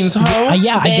beans, huh?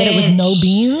 Yeah, I get it with no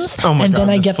beans. Oh my and God,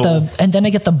 then I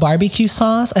get the barbecue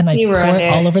sauce and I pour it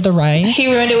all over the rice.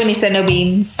 He ruined it when he said no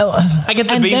beans. I get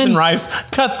the beans and rice.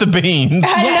 Cut the beans.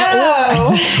 I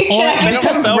know. They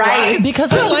don't sell rice.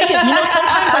 Because I like it.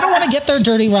 Sometimes I don't want to get their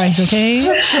dirty rice, okay?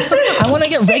 I want to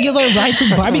get regular rice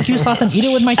with barbecue sauce and eat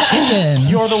it with my chicken.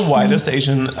 You're the whitest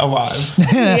Asian alive.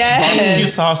 Yes. Barbecue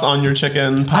sauce on your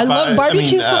chicken. I love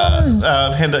barbecue sauce.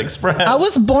 Panda Express. I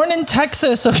was born in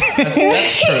Texas, okay? That's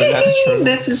true. That's true.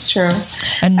 This is true.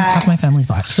 And half my family's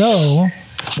black. So,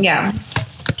 yeah.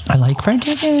 I like fried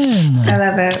chicken. I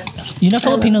love it.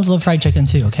 Filipinos love fried chicken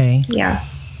too, okay? Yeah.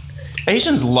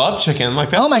 Asians love chicken.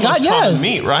 That's oh my the most God, common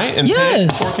meat, right? And pig,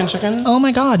 pork, and chicken. Oh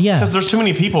my God, yes. Because there's too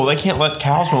many people. They can't let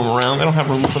cows roam around. They don't have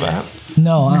room for that.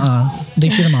 No, They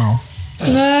shoot them all.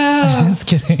 Just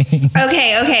kidding.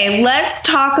 Okay. Let's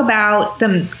talk about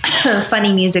some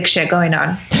funny music shit going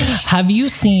on. Have you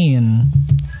seen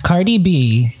Cardi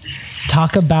B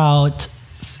talk about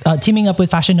teaming up with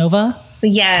Fashion Nova?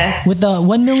 Yes. With the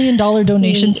 $1 million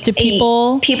donations to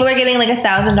people. People are getting like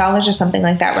 $1,000 or something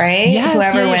like that, right? Yes,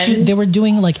 Whoever wins. they were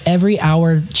doing like every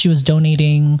hour she was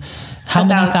donating how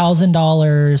many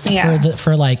 $1,000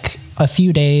 for like a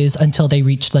few days until they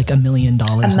reached like $1 million in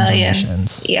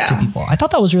donations to people. I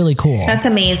thought that was really cool. That's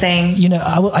amazing. You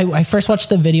know, I first watched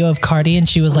the video of Cardi and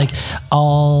she was like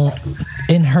all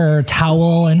in her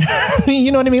towel and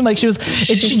you know what I mean? Like she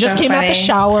just came out the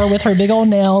shower with her big old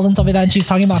nails and stuff like that. And she's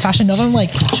talking about Fashion Nova. I'm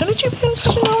like, shouldn't you be in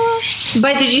Fashion Nova?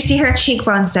 But did you see her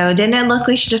cheekbones though? Didn't it look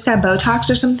like she just got Botox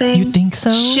or something? You think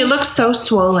so? She looks so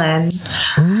swollen.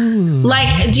 Ooh.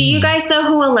 Like, do you guys know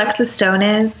who Alexis Stone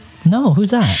is? No, who's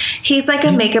that? He's like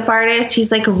a makeup artist. He's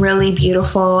like really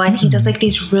beautiful and he does like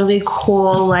these really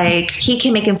cool, like he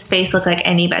can make his face look like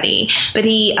anybody. But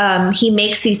he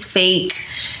makes these fake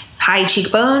high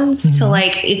cheekbones to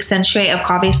like accentuate,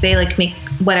 obviously, like make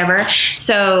whatever.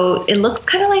 So it looks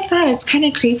kind of like that. It's kind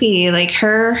of creepy. Like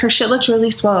her shit looks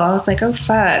really swole. I was like, oh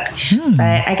fuck.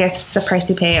 But I guess it's the price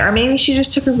you pay. Or maybe she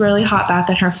just took a really hot bath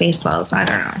and her face smells. I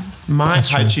don't know. My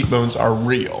high cheekbones are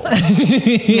real.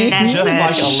 Just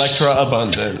like Electra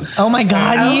Abundance. Oh my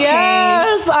God, Okay.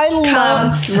 yes! I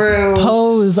love through.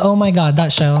 Pose. Oh my God,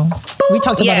 that show. We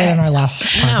talked about it in our last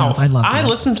Now, podcast. I loved it. I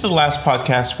listened to the last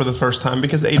podcast for the first time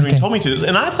because Adrienne told me to,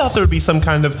 and I thought there would be some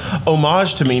kind of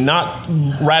homage to me, not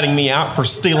ratting me out for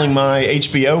stealing my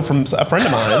HBO from a friend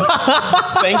of mine.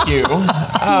 Thank you.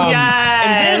 Yes.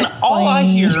 And then all I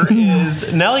hear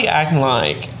is Nelly acting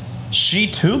like she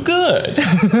too good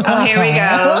Oh, here we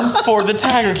go. for the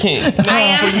Tiger King. Now, I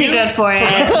am too good for it.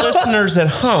 For the listeners at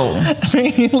home,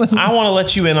 I want to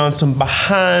let you in on some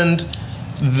behind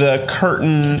the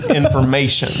curtain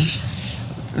information.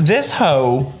 This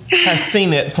hoe has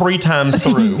seen it 3 times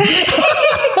through.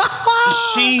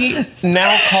 She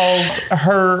now calls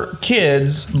her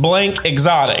kids blank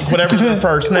exotic, whatever their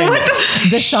first name is.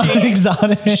 Deshaun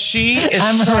Exotic. She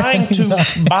is trying to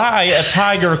buy a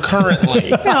tiger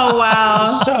currently. Oh,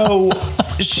 wow. So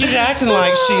she's acting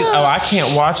like I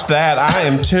can't watch that. I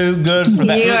am too good for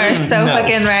that. You are so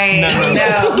fucking right.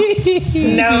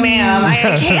 No, ma'am.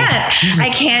 I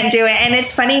can't do it. And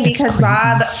it's funny because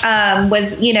Rob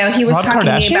was, he was Rob talking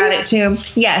Kardashian? to me about it too.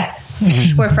 Yes.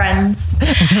 We're friends.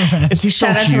 Is he so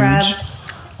Shout out huge? to Rob.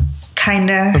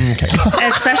 Kinda. Okay.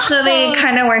 Especially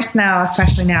kind of worse now,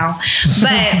 especially now.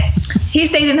 But he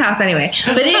stays in the house anyway.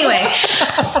 But anyway,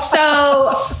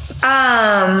 so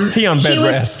He on bed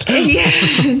rest. Yeah,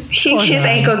 his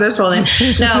ankles are swollen.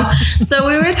 No, so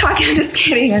we were talking. I'm just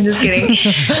kidding.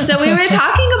 So we were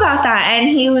talking about that, and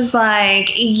he was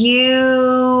like,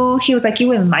 you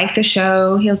wouldn't like the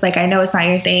show. He was like, I know it's not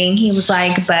your thing. He was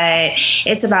like, but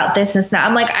it's about this and that.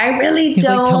 I'm like, I really He's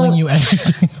don't. like telling you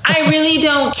everything. I really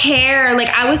don't care. Like,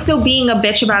 I was still being a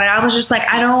bitch about it. I was just like,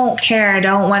 I don't care. I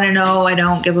don't want to know. I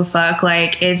don't give a fuck.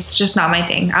 Like, it's just not my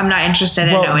thing. I'm not interested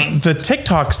in knowing. The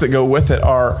TikToks that go with it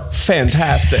are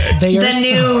fantastic. They are The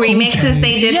new remixes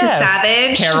they did to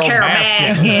Savage. Carol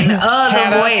Baskin. Oh,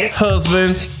 Had the a voice.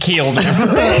 husband killed him.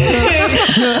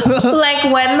 Like,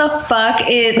 when the fuck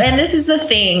is, and this is the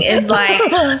thing, is like,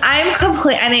 I'm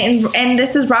complete, and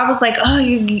this is, Rob was like, oh,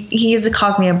 he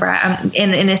calls me a brat.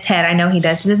 In his head, I know he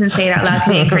does. He doesn't say it out loud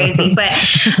to get crazy, but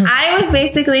I was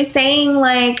basically saying,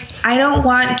 like, I don't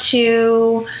want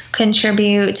to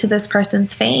contribute to this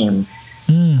person's fame.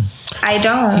 I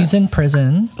don't. He's in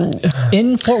prison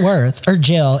in Fort Worth, or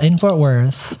jail in Fort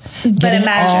Worth, getting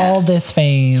imagine. all this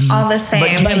fame. But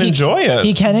can't enjoy it.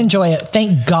 He can enjoy it.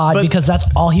 Thank God, because that's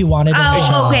all he wanted.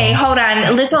 Oh, okay. Hold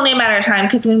on. It's only a matter of time,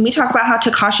 because when we talk about how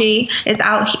Tekashi is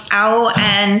out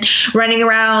and running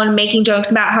around making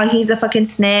jokes about how he's a fucking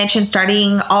snitch and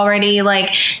starting already like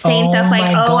saying stuff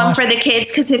like, "Oh, I'm for the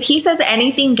kids," because if he says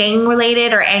anything gang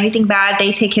related or anything bad,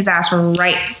 they take his ass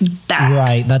right back.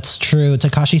 Right, that's true.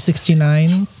 Tekashi 69.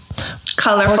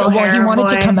 Colorful Well, hair. he wanted boy.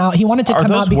 to come out. He wanted to Are come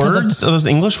those out because words? Are those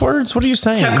English words? What are you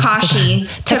saying? Tekashi.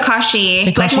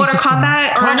 Like Mortal 69.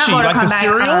 Kombat, or not Tekashi, Mortal like the Kombat.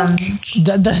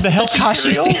 cereal? the healthy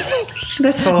Tekashi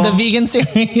cereal? the vegan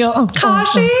cereal.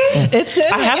 Tekashi. It's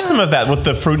I have some of that with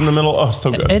the fruit in the middle. Oh,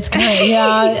 so good. It's kind of,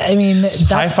 yeah. I mean, that's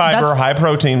High fiber, high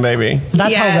protein, baby.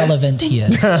 That's how Yes. relevant he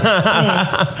is.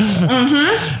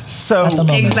 So At the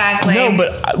moment. Exactly. No,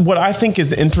 but what I think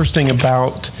is interesting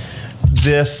about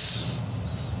this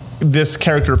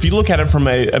character, if you look at it from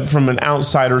an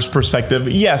outsider's perspective,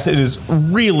 yes, it is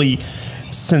really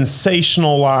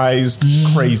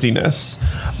sensationalized craziness.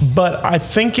 But I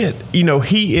think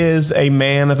he is a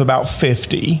man of about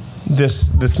 50.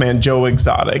 This man, Joe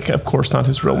Exotic, of course, not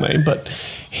his real name, but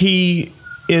he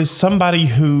is somebody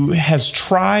who has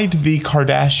tried the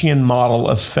Kardashian model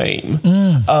of fame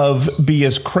of be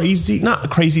as crazy, not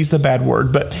crazy is the bad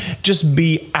word, but just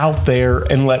be out there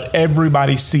and let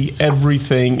everybody see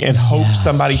everything and hope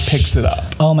somebody picks it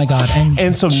up. Oh my God.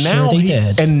 And so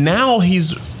now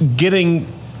he's getting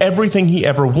everything he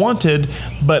ever wanted,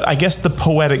 but I guess the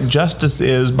poetic justice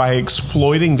is by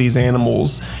exploiting these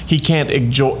animals, he can't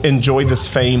enjoy this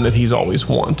fame that he's always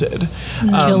wanted.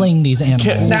 Killing these animals.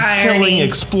 Killing,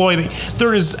 exploiting.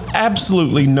 There is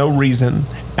absolutely no reason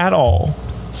at all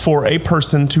for a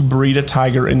person to breed a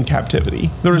tiger in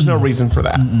captivity. There is no reason for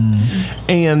that.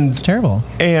 And it's terrible.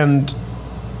 And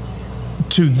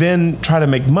to then try to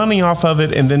make money off of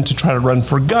it and then to try to run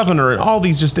for governor and all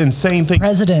these just insane things.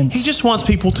 Presidents. He just wants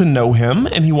people to know him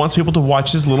and he wants people to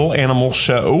watch his little animal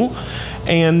show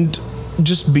and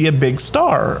just be a big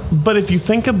star. But if you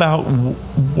think about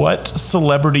what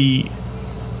celebrity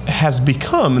has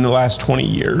become in the last 20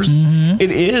 years,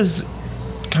 it is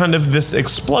kind of this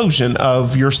explosion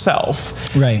of yourself.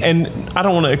 Right. And I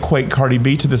don't want to equate Cardi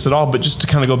B to this at all, but just to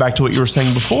kind of go back to what you were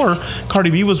saying before,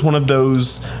 Cardi B was one of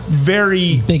those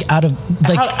very big out of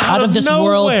this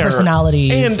world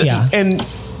personalities. And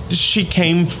she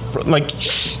came like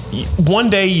one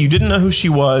day you didn't know who she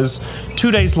was.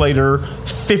 2 days later,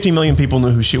 50 million people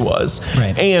knew who she was.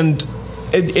 Right. And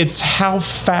it's how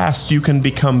fast you can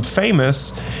become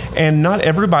famous, and not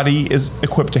everybody is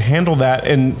equipped to handle that.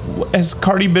 And has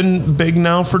Cardi been big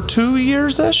now for 2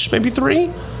 years-ish, maybe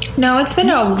 3? No, it's been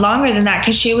longer than that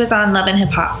because she was on Love and Hip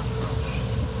Hop.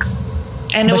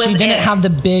 But she didn't have the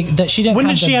big. When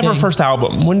did she have her first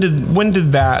album? When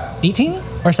did that? 18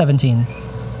 or 17?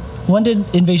 When did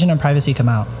Invasion of Privacy come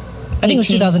out? I think it was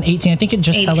 2018. I think it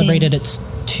just celebrated its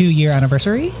 2-year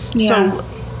anniversary. Yeah. So,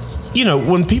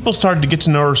 when people started to get to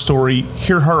know her story,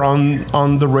 hear her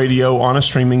on the radio, on a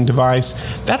streaming device,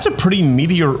 that's a pretty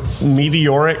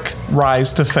meteoric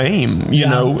rise to fame, you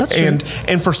know? That's true.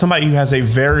 And for somebody who has a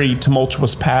very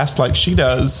tumultuous past like she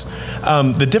does,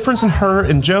 the difference in her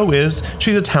and Joe is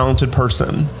she's a talented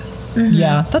person.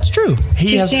 Yeah, that's true.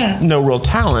 He has no real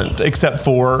talent except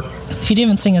for... He didn't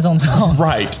even sing his own songs.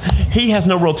 Right. He has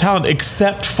no real talent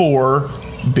except for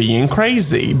being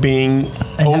crazy, being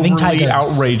overly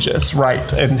outrageous,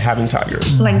 right, and having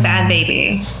tigers. Like Bad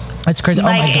Baby. It's crazy.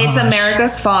 Like, oh my gosh. It's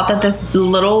America's fault that this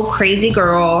little crazy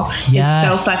girl is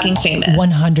so fucking famous.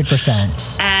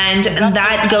 100%. And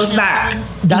that goes back.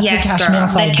 That's the Cash Me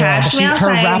Outside girl. The Cash Me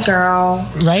Outside girl.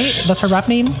 Right? That's her rap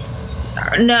name?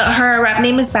 No, her rap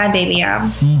name is Bad Baby,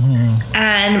 yeah.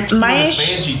 And Maya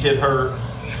Spangy did her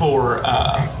for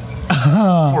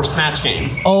Snatch Game.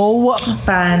 Oh,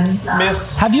 fun.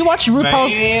 Miss. Have you watched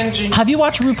RuPaul's? Vanjie. Have you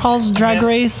watched RuPaul's Drag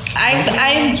Race?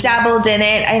 I've dabbled in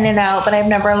it, in and out, but I've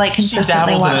never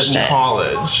consistently watched it in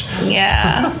college.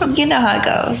 Yeah, you know how it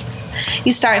goes.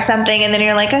 You start something and then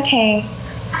you're like, okay.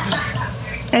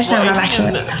 I just never back to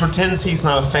it. Pretends he's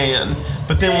not a fan,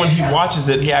 but then when he watches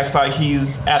it, he acts like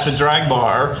he's at the drag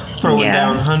bar throwing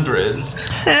down hundreds.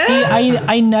 See,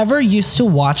 I never used to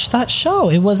watch that show.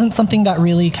 It wasn't something that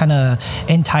really kind of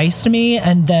enticed me.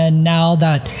 And then now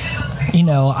that,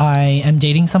 I am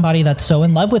dating somebody that's so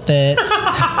in love with it.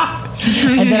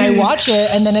 And then I watch it,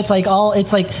 and then it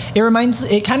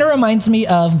kind of reminds me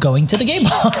of going to the gay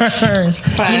bars,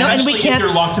 and we can't. If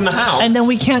you're locked in the house, and then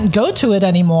we can't go to it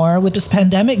anymore with this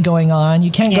pandemic going on. You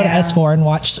can't go to S4 and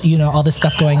watch, all this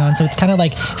stuff going on. So it's kind of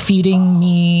like feeding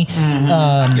me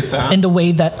in the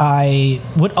way that I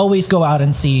would always go out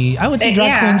and see. I would see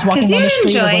drag queens walking down the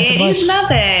street. You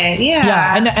love it,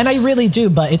 yeah, and I really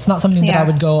do, but it's not something that I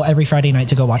would go every Friday night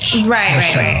to go watch.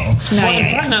 Right. No,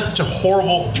 Friday night's such a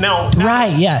horrible now.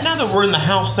 Yes. Now that we're in the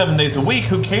house 7 days a week,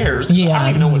 who cares? Yeah. I don't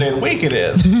even know what day of the week it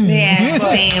is. Yeah,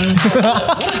 same.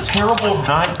 What a terrible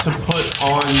night to put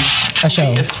on a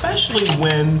show, especially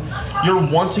when you're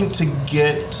wanting to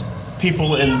get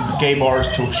people in gay bars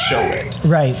to show it.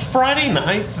 Right. Friday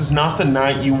nights is not the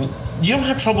night you don't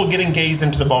have trouble getting gays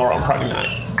into the bar on Friday night.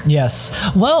 Yes.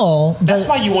 Well, that's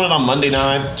why you want it on Monday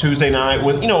night, Tuesday night,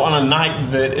 on a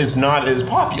night that is not as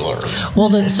popular. Well,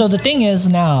 so the thing is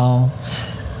now,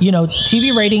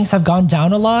 TV ratings have gone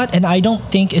down a lot, and I don't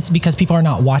think it's because people are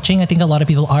not watching. I think a lot of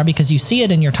people are, because you see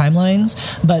it in your timelines,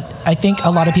 but I think a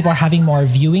lot of people are having more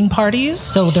viewing parties,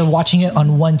 so they're watching it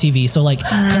on one TV. So like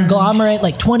conglomerate,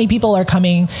 like 20 people are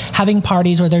coming, having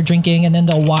parties where they're drinking, and then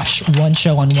they'll watch one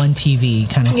show on one TV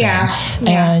kind of thing.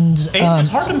 And it's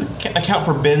hard to account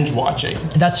for binge watching.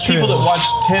 That's true. People that watch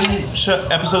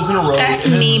 10 episodes in a row. That's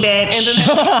me, bitch.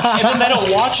 And then they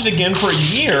don't watch it again for a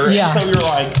year. Yeah. And so you're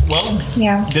like, well,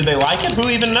 did they like it? Who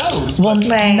even knows? Well,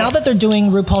 Right. now that they're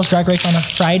doing RuPaul's Drag Race on a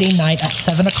Friday night at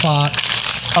 7 o'clock,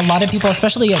 a lot of people,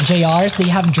 especially at JR's, they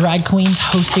have drag queens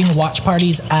hosting watch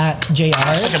parties at JR's.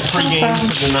 Like a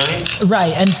pregame to the night.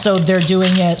 Right, and so they're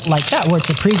doing it like that, where it's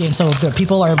a pregame. So the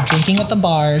people are drinking at the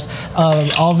bars.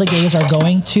 All the gays are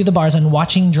going to the bars and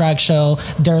watching drag show.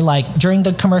 They're like, during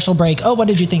the commercial break, oh, what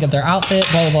did you think of their outfit?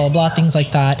 Blah, blah, blah, things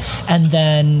like that. And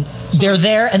then they're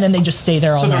there, and then they just stay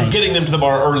there all night. So they're getting them to the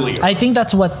bar earlier. I think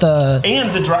that's what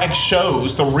And the drag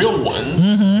shows, the real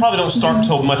ones, probably don't start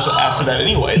until much after that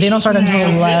anyway. They don't start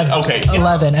until 11. Okay.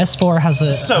 11. S4 has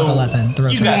a So 11. The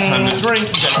you got time to drink,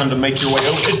 you got time to make your way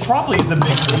over. It probably is a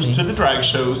big boost to the drag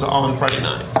shows on Friday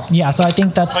nights. Yeah, so I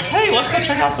think that's Like, hey, let's go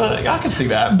check out I can see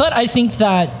that. But I think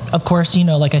that, of course,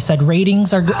 like I said,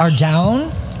 ratings are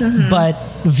down, but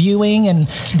viewing and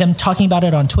them talking about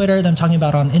it on Twitter, them talking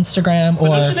about it on Instagram, But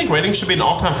don't you think ratings should be an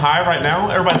all-time high right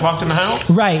now? Everybody's locked in the house.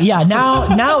 Right? Yeah.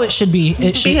 Now it should be.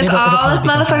 It should. Because it'll all probably this be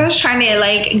motherfuckers trying to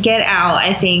like get out,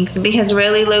 I think, because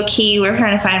really low key we're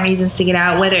trying to find reasons to get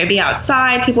out, whether it be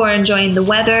outside, people are enjoying the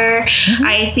weather.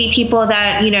 I see people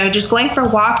that just going for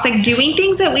walks, like doing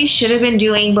things that we should have been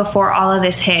doing before all of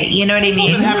this hit. You know what I People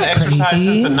mean? that haven't exercised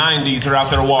crazy? since the 90s are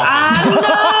out there walking. I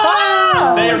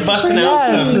know. They are busting out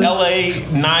Yes. some LA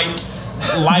night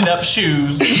light up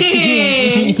shoes,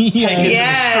 taking to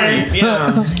the street.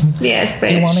 Yeah. Yes, bitch.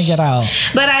 They want to get out.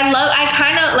 But I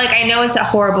kind of like, I know it's a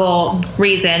horrible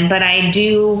reason, but I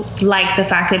do like the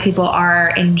fact that people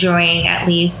are enjoying at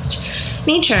least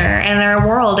nature and our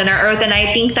world and our earth. And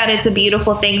I think that it's a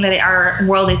beautiful thing that our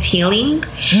world is healing,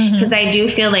 because I do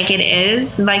feel like it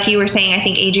is. Like you were saying, I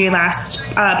think, Adrian, last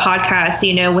podcast,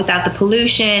 without the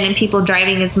pollution and people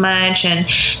driving as much and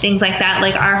things like that,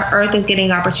 like our earth is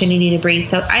getting opportunity to breathe.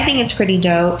 So I think it's pretty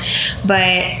dope.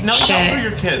 But Now, how old are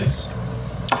your kids?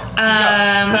 You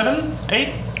got 7, 8?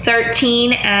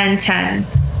 13 and 10.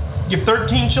 You have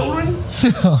 13 children?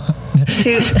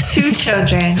 Two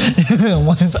children.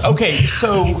 Okay,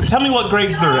 so tell me what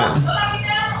grades they're in.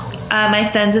 My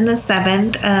son's in the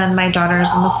 7th and my daughter's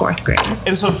in the 4th grade.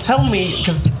 And so tell me,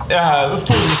 because with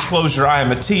full disclosure, I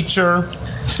am a teacher.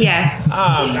 Yes.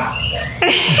 I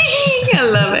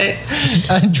love it.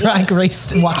 A drag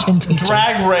race watching teacher.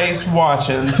 Drag race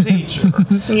watching teacher.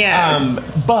 Yeah.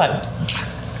 But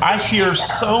I hear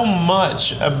so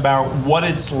much about what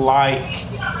it's like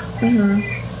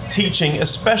teaching,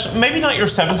 especially, maybe not your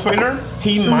 7th grader.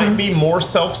 He might be more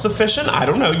self-sufficient. I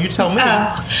don't know. You tell me.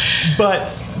 But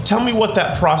tell me what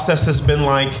that process has been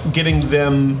like, getting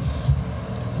them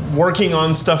working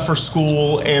on stuff for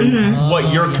school, and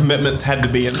what your commitments had to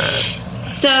be in that.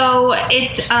 So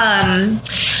it's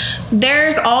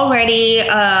there's already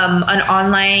an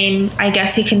online, I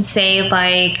guess you can say,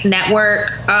 like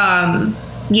network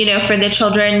for the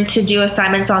children to do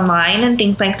assignments online and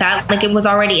things like that. Like it was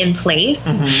already in place,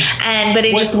 but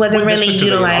it just wasn't really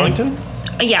utilized. Arlington?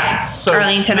 Yeah, So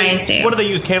Arlington ISD. What do they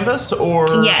use? Canvas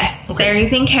or? Yes, Okay. they're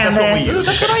using Canvas. That's what we use.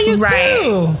 That's what I used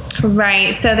to.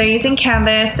 Right. So they're using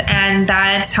Canvas, and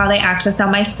that's how they access.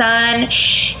 Now, my son,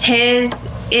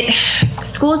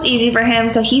 school's easy for him,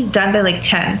 so he's done by like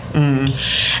 10.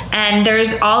 And there's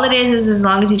all it is as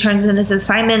long as he turns in his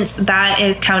assignments, that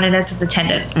is counted as his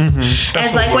attendance.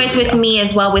 As likewise with me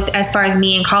as well, with as far as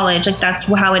me in college, like that's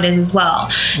how it is as well.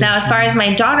 Now, as far as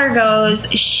my daughter goes,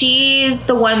 she's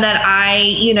the one that I,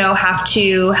 have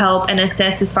to help and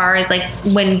assist as far as like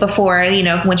when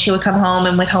she would come home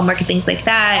and with homework and things like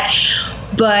that.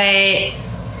 But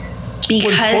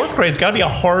because 4th grade's got to be a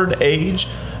hard age.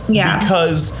 Yeah.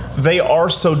 Because they are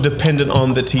so dependent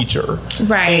on the teacher.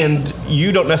 Right. And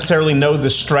you don't necessarily know the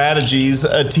strategies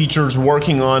a teacher's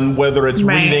working on, whether it's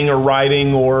reading or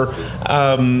writing or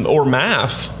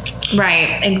math.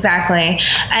 Right, exactly.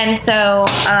 And so,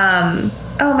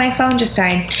 my phone just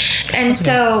died. And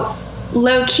so,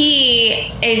 low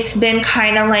key, it's been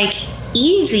kind of like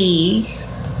easy,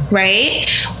 right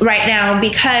now,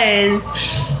 because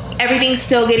everything's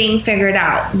still getting figured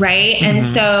out, right?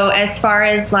 And so as far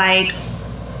as like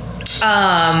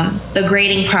the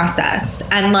grading process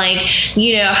and like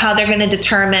how they're going to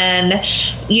determine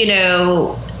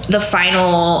the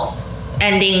final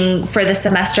ending for the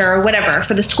semester or whatever,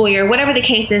 for the school year, whatever the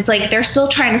case is, like they're still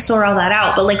trying to sort all that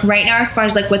out. But like right now, as far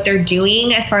as like what they're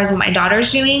doing, as far as what my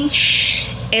daughter's doing,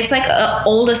 it's like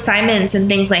old assignments and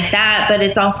things like that, but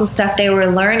it's also stuff they were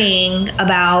learning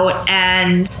about.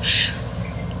 And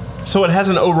so it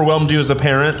hasn't overwhelmed you as a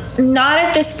parent? Not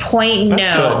at this point, That's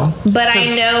no. good. But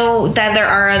I know that there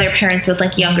are other parents with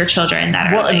like younger children that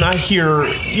are. Well, like, and I hear,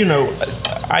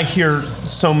 I hear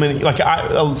so many. Like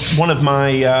one of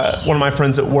my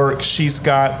friends at work, she's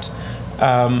got,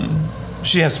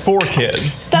 she has 4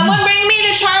 kids. Someone bring me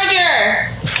the charger.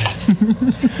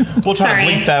 We'll try Sorry.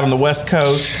 to leak that on the West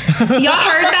Coast. Y'all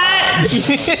heard that?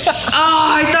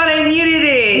 Oh, I thought I muted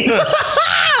it.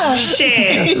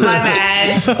 Shit, my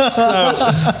bad.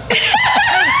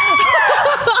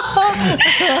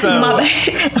 My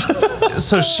bad.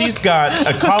 So she's got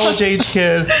a college age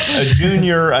kid, a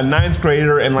junior, a 9th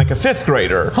grader, and like a 5th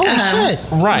grader. Holy shit.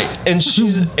 Right, and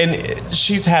she's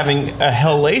having a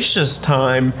hellacious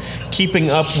time keeping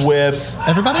up with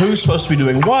Everybody? who's supposed to be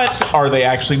doing what. Are they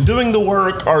actually doing the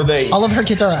work? Are they? All of her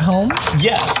kids are at home?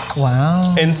 Yes.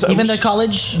 Wow. And so even the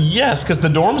college? Yes, because the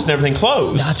dorms and everything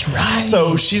closed. That's right.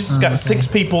 So she's got 6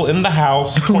 people in the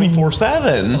house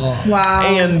 24/7. Wow.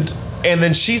 And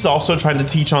then she's also trying to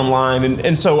teach online,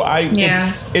 and so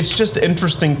it's just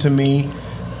interesting to me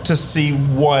to see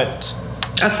what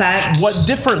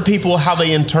different people, how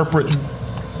they interpret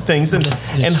things, and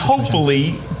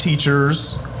hopefully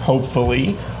teachers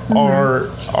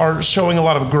are showing a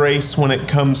lot of grace when it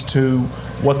comes to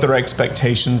what their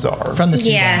expectations are From the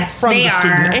student. Yes, from they the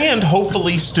student, are. and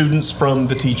hopefully students from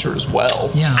the teacher as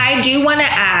well. Yeah. I do want to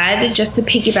add, just to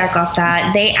piggyback off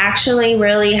that, they actually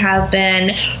really have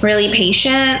been really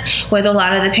patient with a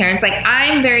lot of the parents. Like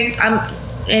I'm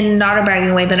in not a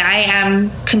bragging way, but I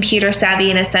am computer savvy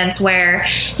in a sense where,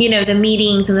 the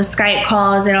meetings and the Skype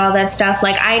calls and all that stuff,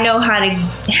 like I know how to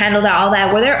handle that, all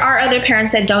that, where there are other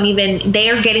parents that they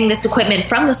are getting this equipment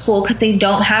from the school because they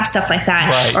don't have stuff like that,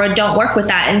 right, or don't work with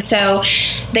that. And so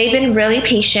they've been really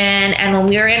patient. And when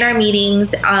we were in our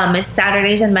meetings, it's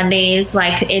Saturdays and Mondays,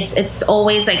 like it's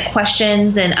always like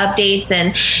questions and updates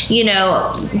and,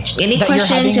 any that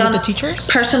questions you're having on with the teachers?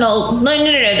 personal, no.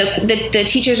 The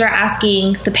teachers are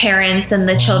asking the parents and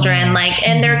the children, like,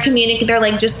 and they're communicating. They're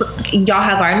like, just y'all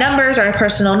have our numbers, our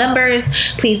personal numbers.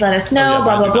 Please let us know.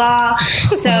 Blah blah blah.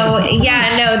 So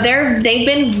they've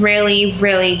been really,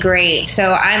 really great.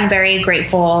 So I'm very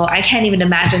grateful. I can't even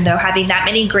imagine though having that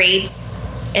many grades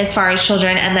as far as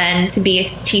children, and then to be a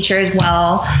teacher as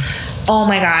well. Oh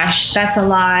my gosh, that's a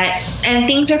lot. And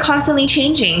things are constantly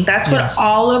changing. That's what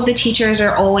all of the teachers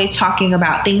are always talking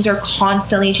about. Things are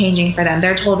constantly changing for them.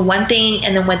 They're told one thing,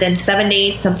 and then within 7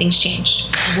 days, something's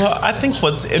changed. Well, I think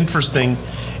what's interesting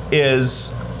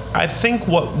is I think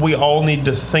what we all need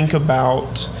to think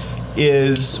about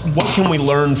is what can we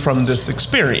learn from this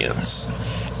experience?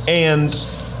 And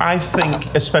I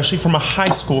think, especially from a high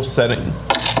school setting,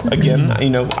 again,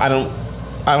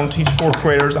 I don't teach 4th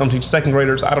graders. I don't teach 2nd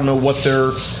graders. I don't know what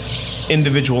their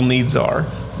individual needs are.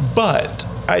 But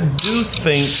I do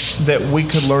think that we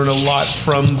could learn a lot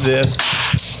from this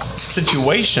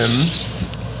situation,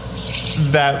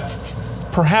 that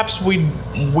perhaps we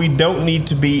don't need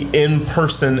to be in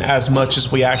person as much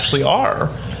as we actually are.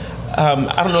 I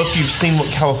don't know if you've seen what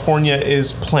California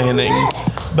is planning,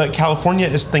 but California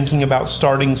is thinking about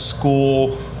starting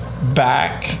school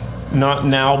back, not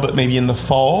now, but maybe in the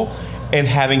fall, and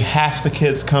having half the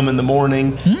kids come in the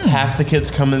morning, half the kids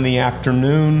come in the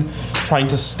afternoon, trying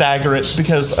to stagger it.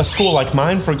 Because a school like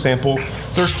mine, for example,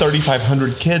 there's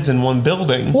 3,500 kids in one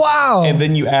building. Wow. And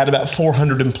then you add about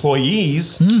 400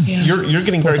 employees. You're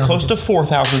getting very close to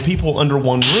 4,000 people under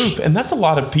one roof. And that's a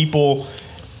lot of people.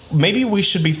 Maybe we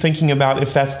should be thinking about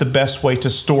if that's the best way to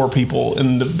store people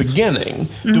in the beginning.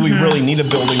 Do we really need a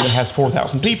building that has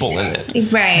 4,000 people in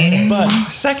it? Right. But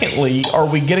secondly, are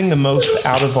we getting the most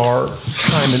out of our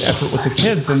time and effort with the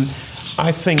kids? And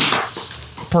I think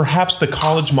perhaps the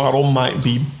college model might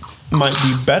be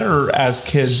better as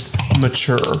kids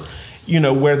mature,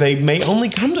 where they may only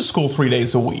come to school 3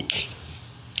 days a week.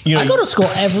 I go to school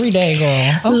every day,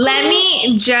 girl. Let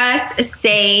me just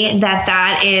say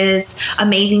that is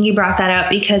amazing you brought that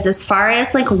up, because as far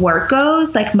as like work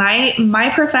goes, like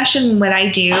my profession, what I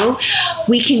do,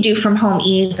 we can do from home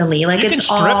easily. Like You it's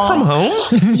can strip all from home?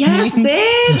 Yes,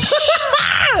 bitch.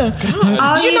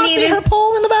 God. Did you not see her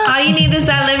pole in the back. All you need is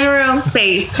that living room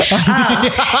space.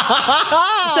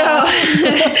 So,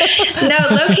 no,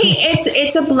 low-key,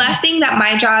 it's a blessing that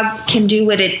my job can do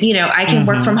what it, I can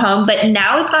work from home. But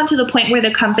now it's gone to the point where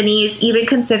the company is even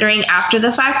considering after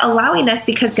the fact allowing us,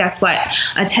 because guess what?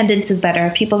 Attendance is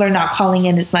better. People are not calling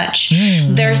in as much.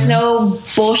 There's no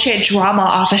bullshit drama,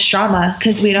 office drama,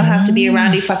 because we don't have to be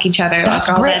around to fuck each other. That's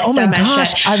like, all great. that Oh my dumb ass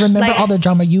gosh. shit. I remember Like, all the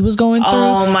drama you was going through.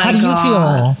 Oh my How do you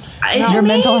God. feel? It's Your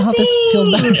mental health feels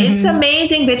better. It's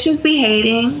amazing. Bitches be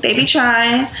hating. They be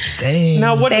trying. Dang.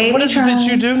 Now, what They is it that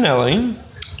try. you do, Nelly?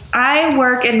 I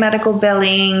work in medical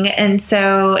billing, and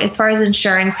so as far as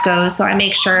insurance goes, so I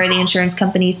make sure the insurance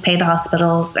companies pay the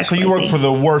hospitals. So you work for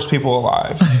the worst people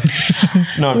alive.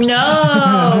 No, I'm just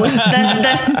No,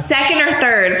 the second or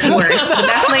third worst.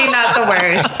 Definitely not the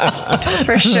worst,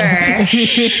 for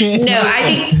sure. No, I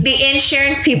think the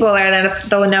insurance people are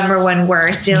the number one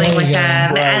worst, dealing There you with go.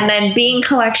 them. Right. And then being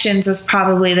collections is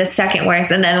probably the second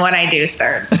worst, and then what I do is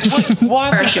third. Well,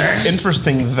 I For think sure. it's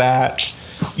interesting that,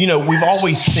 we've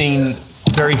always seen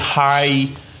very high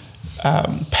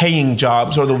paying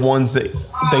jobs are the ones that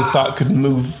they thought could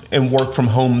move and work from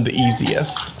home the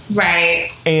easiest.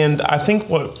 Right. And I think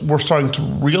what we're starting to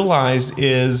realize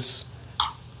is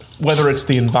whether it's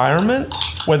the environment,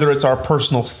 whether it's our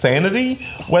personal sanity,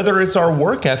 whether it's our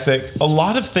work ethic, a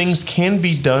lot of things can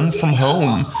be done from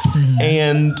home.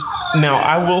 And now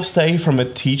I will say, from a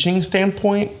teaching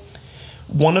standpoint,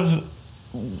 one of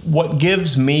what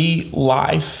gives me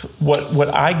life,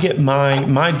 what I get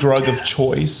my drug of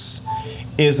choice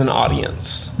is an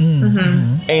audience.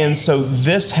 And so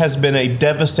this has been a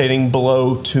devastating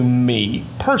blow to me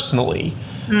personally,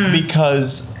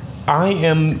 because I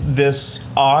am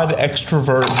this odd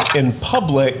extrovert in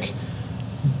public,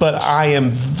 but I am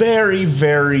very,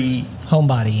 very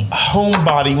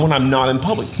homebody when I'm not in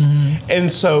public. And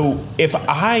so if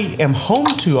I am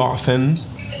home too often,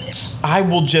 I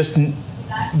will just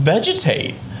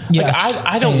vegetate. Yes,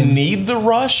 I don't need the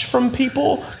rush from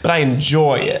people, but I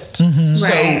enjoy it. So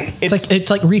Right. It's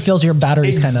like refills your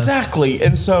batteries, kind of. exactly.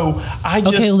 And so I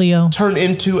just Leo. turn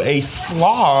into a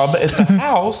slob at the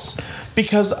house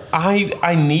because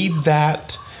I need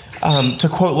that. To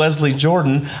quote Leslie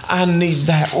Jordan, I need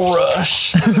that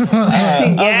rush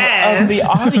Yes. of the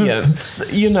audience.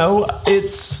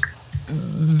 It's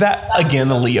that, again,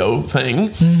 a Leo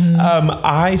thing.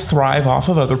 I thrive off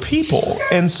of other people.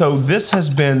 And so this has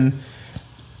been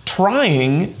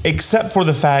trying, except for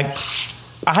the fact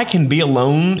I can be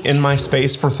alone in my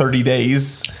space for 30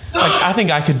 days. Like, I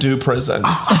think I could do prison.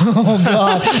 Oh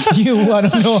God, I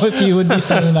don't know if you would be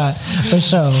saying that for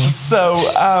sure. So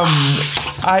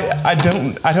I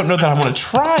don't know that I want to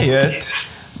try it,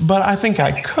 but I think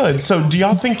I could. So do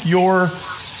y'all think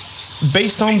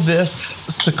based on this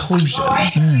seclusion,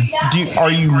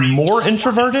 are you more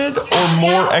introverted or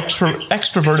more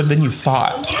extroverted than you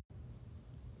thought?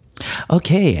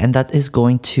 Okay, and that is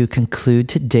going to conclude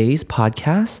today's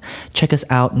podcast. Check us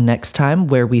out next time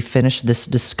where we finish this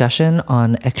discussion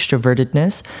on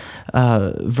extrovertedness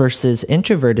versus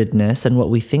introvertedness and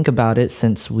what we think about it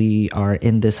since we are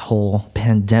in this whole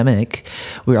pandemic.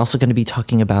 We're also going to be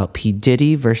talking about P.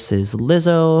 Diddy versus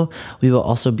Lizzo. We will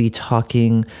also be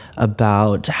talking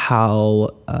about how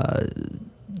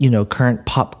current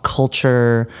pop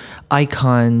culture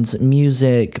icons,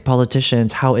 music,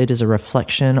 politicians, how it is a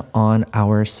reflection on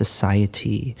our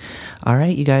society. All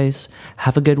right, you guys,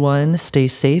 have a good one. Stay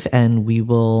safe, and we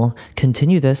will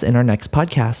continue this in our next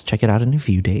podcast. Check it out in a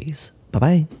few days.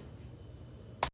 Bye-bye.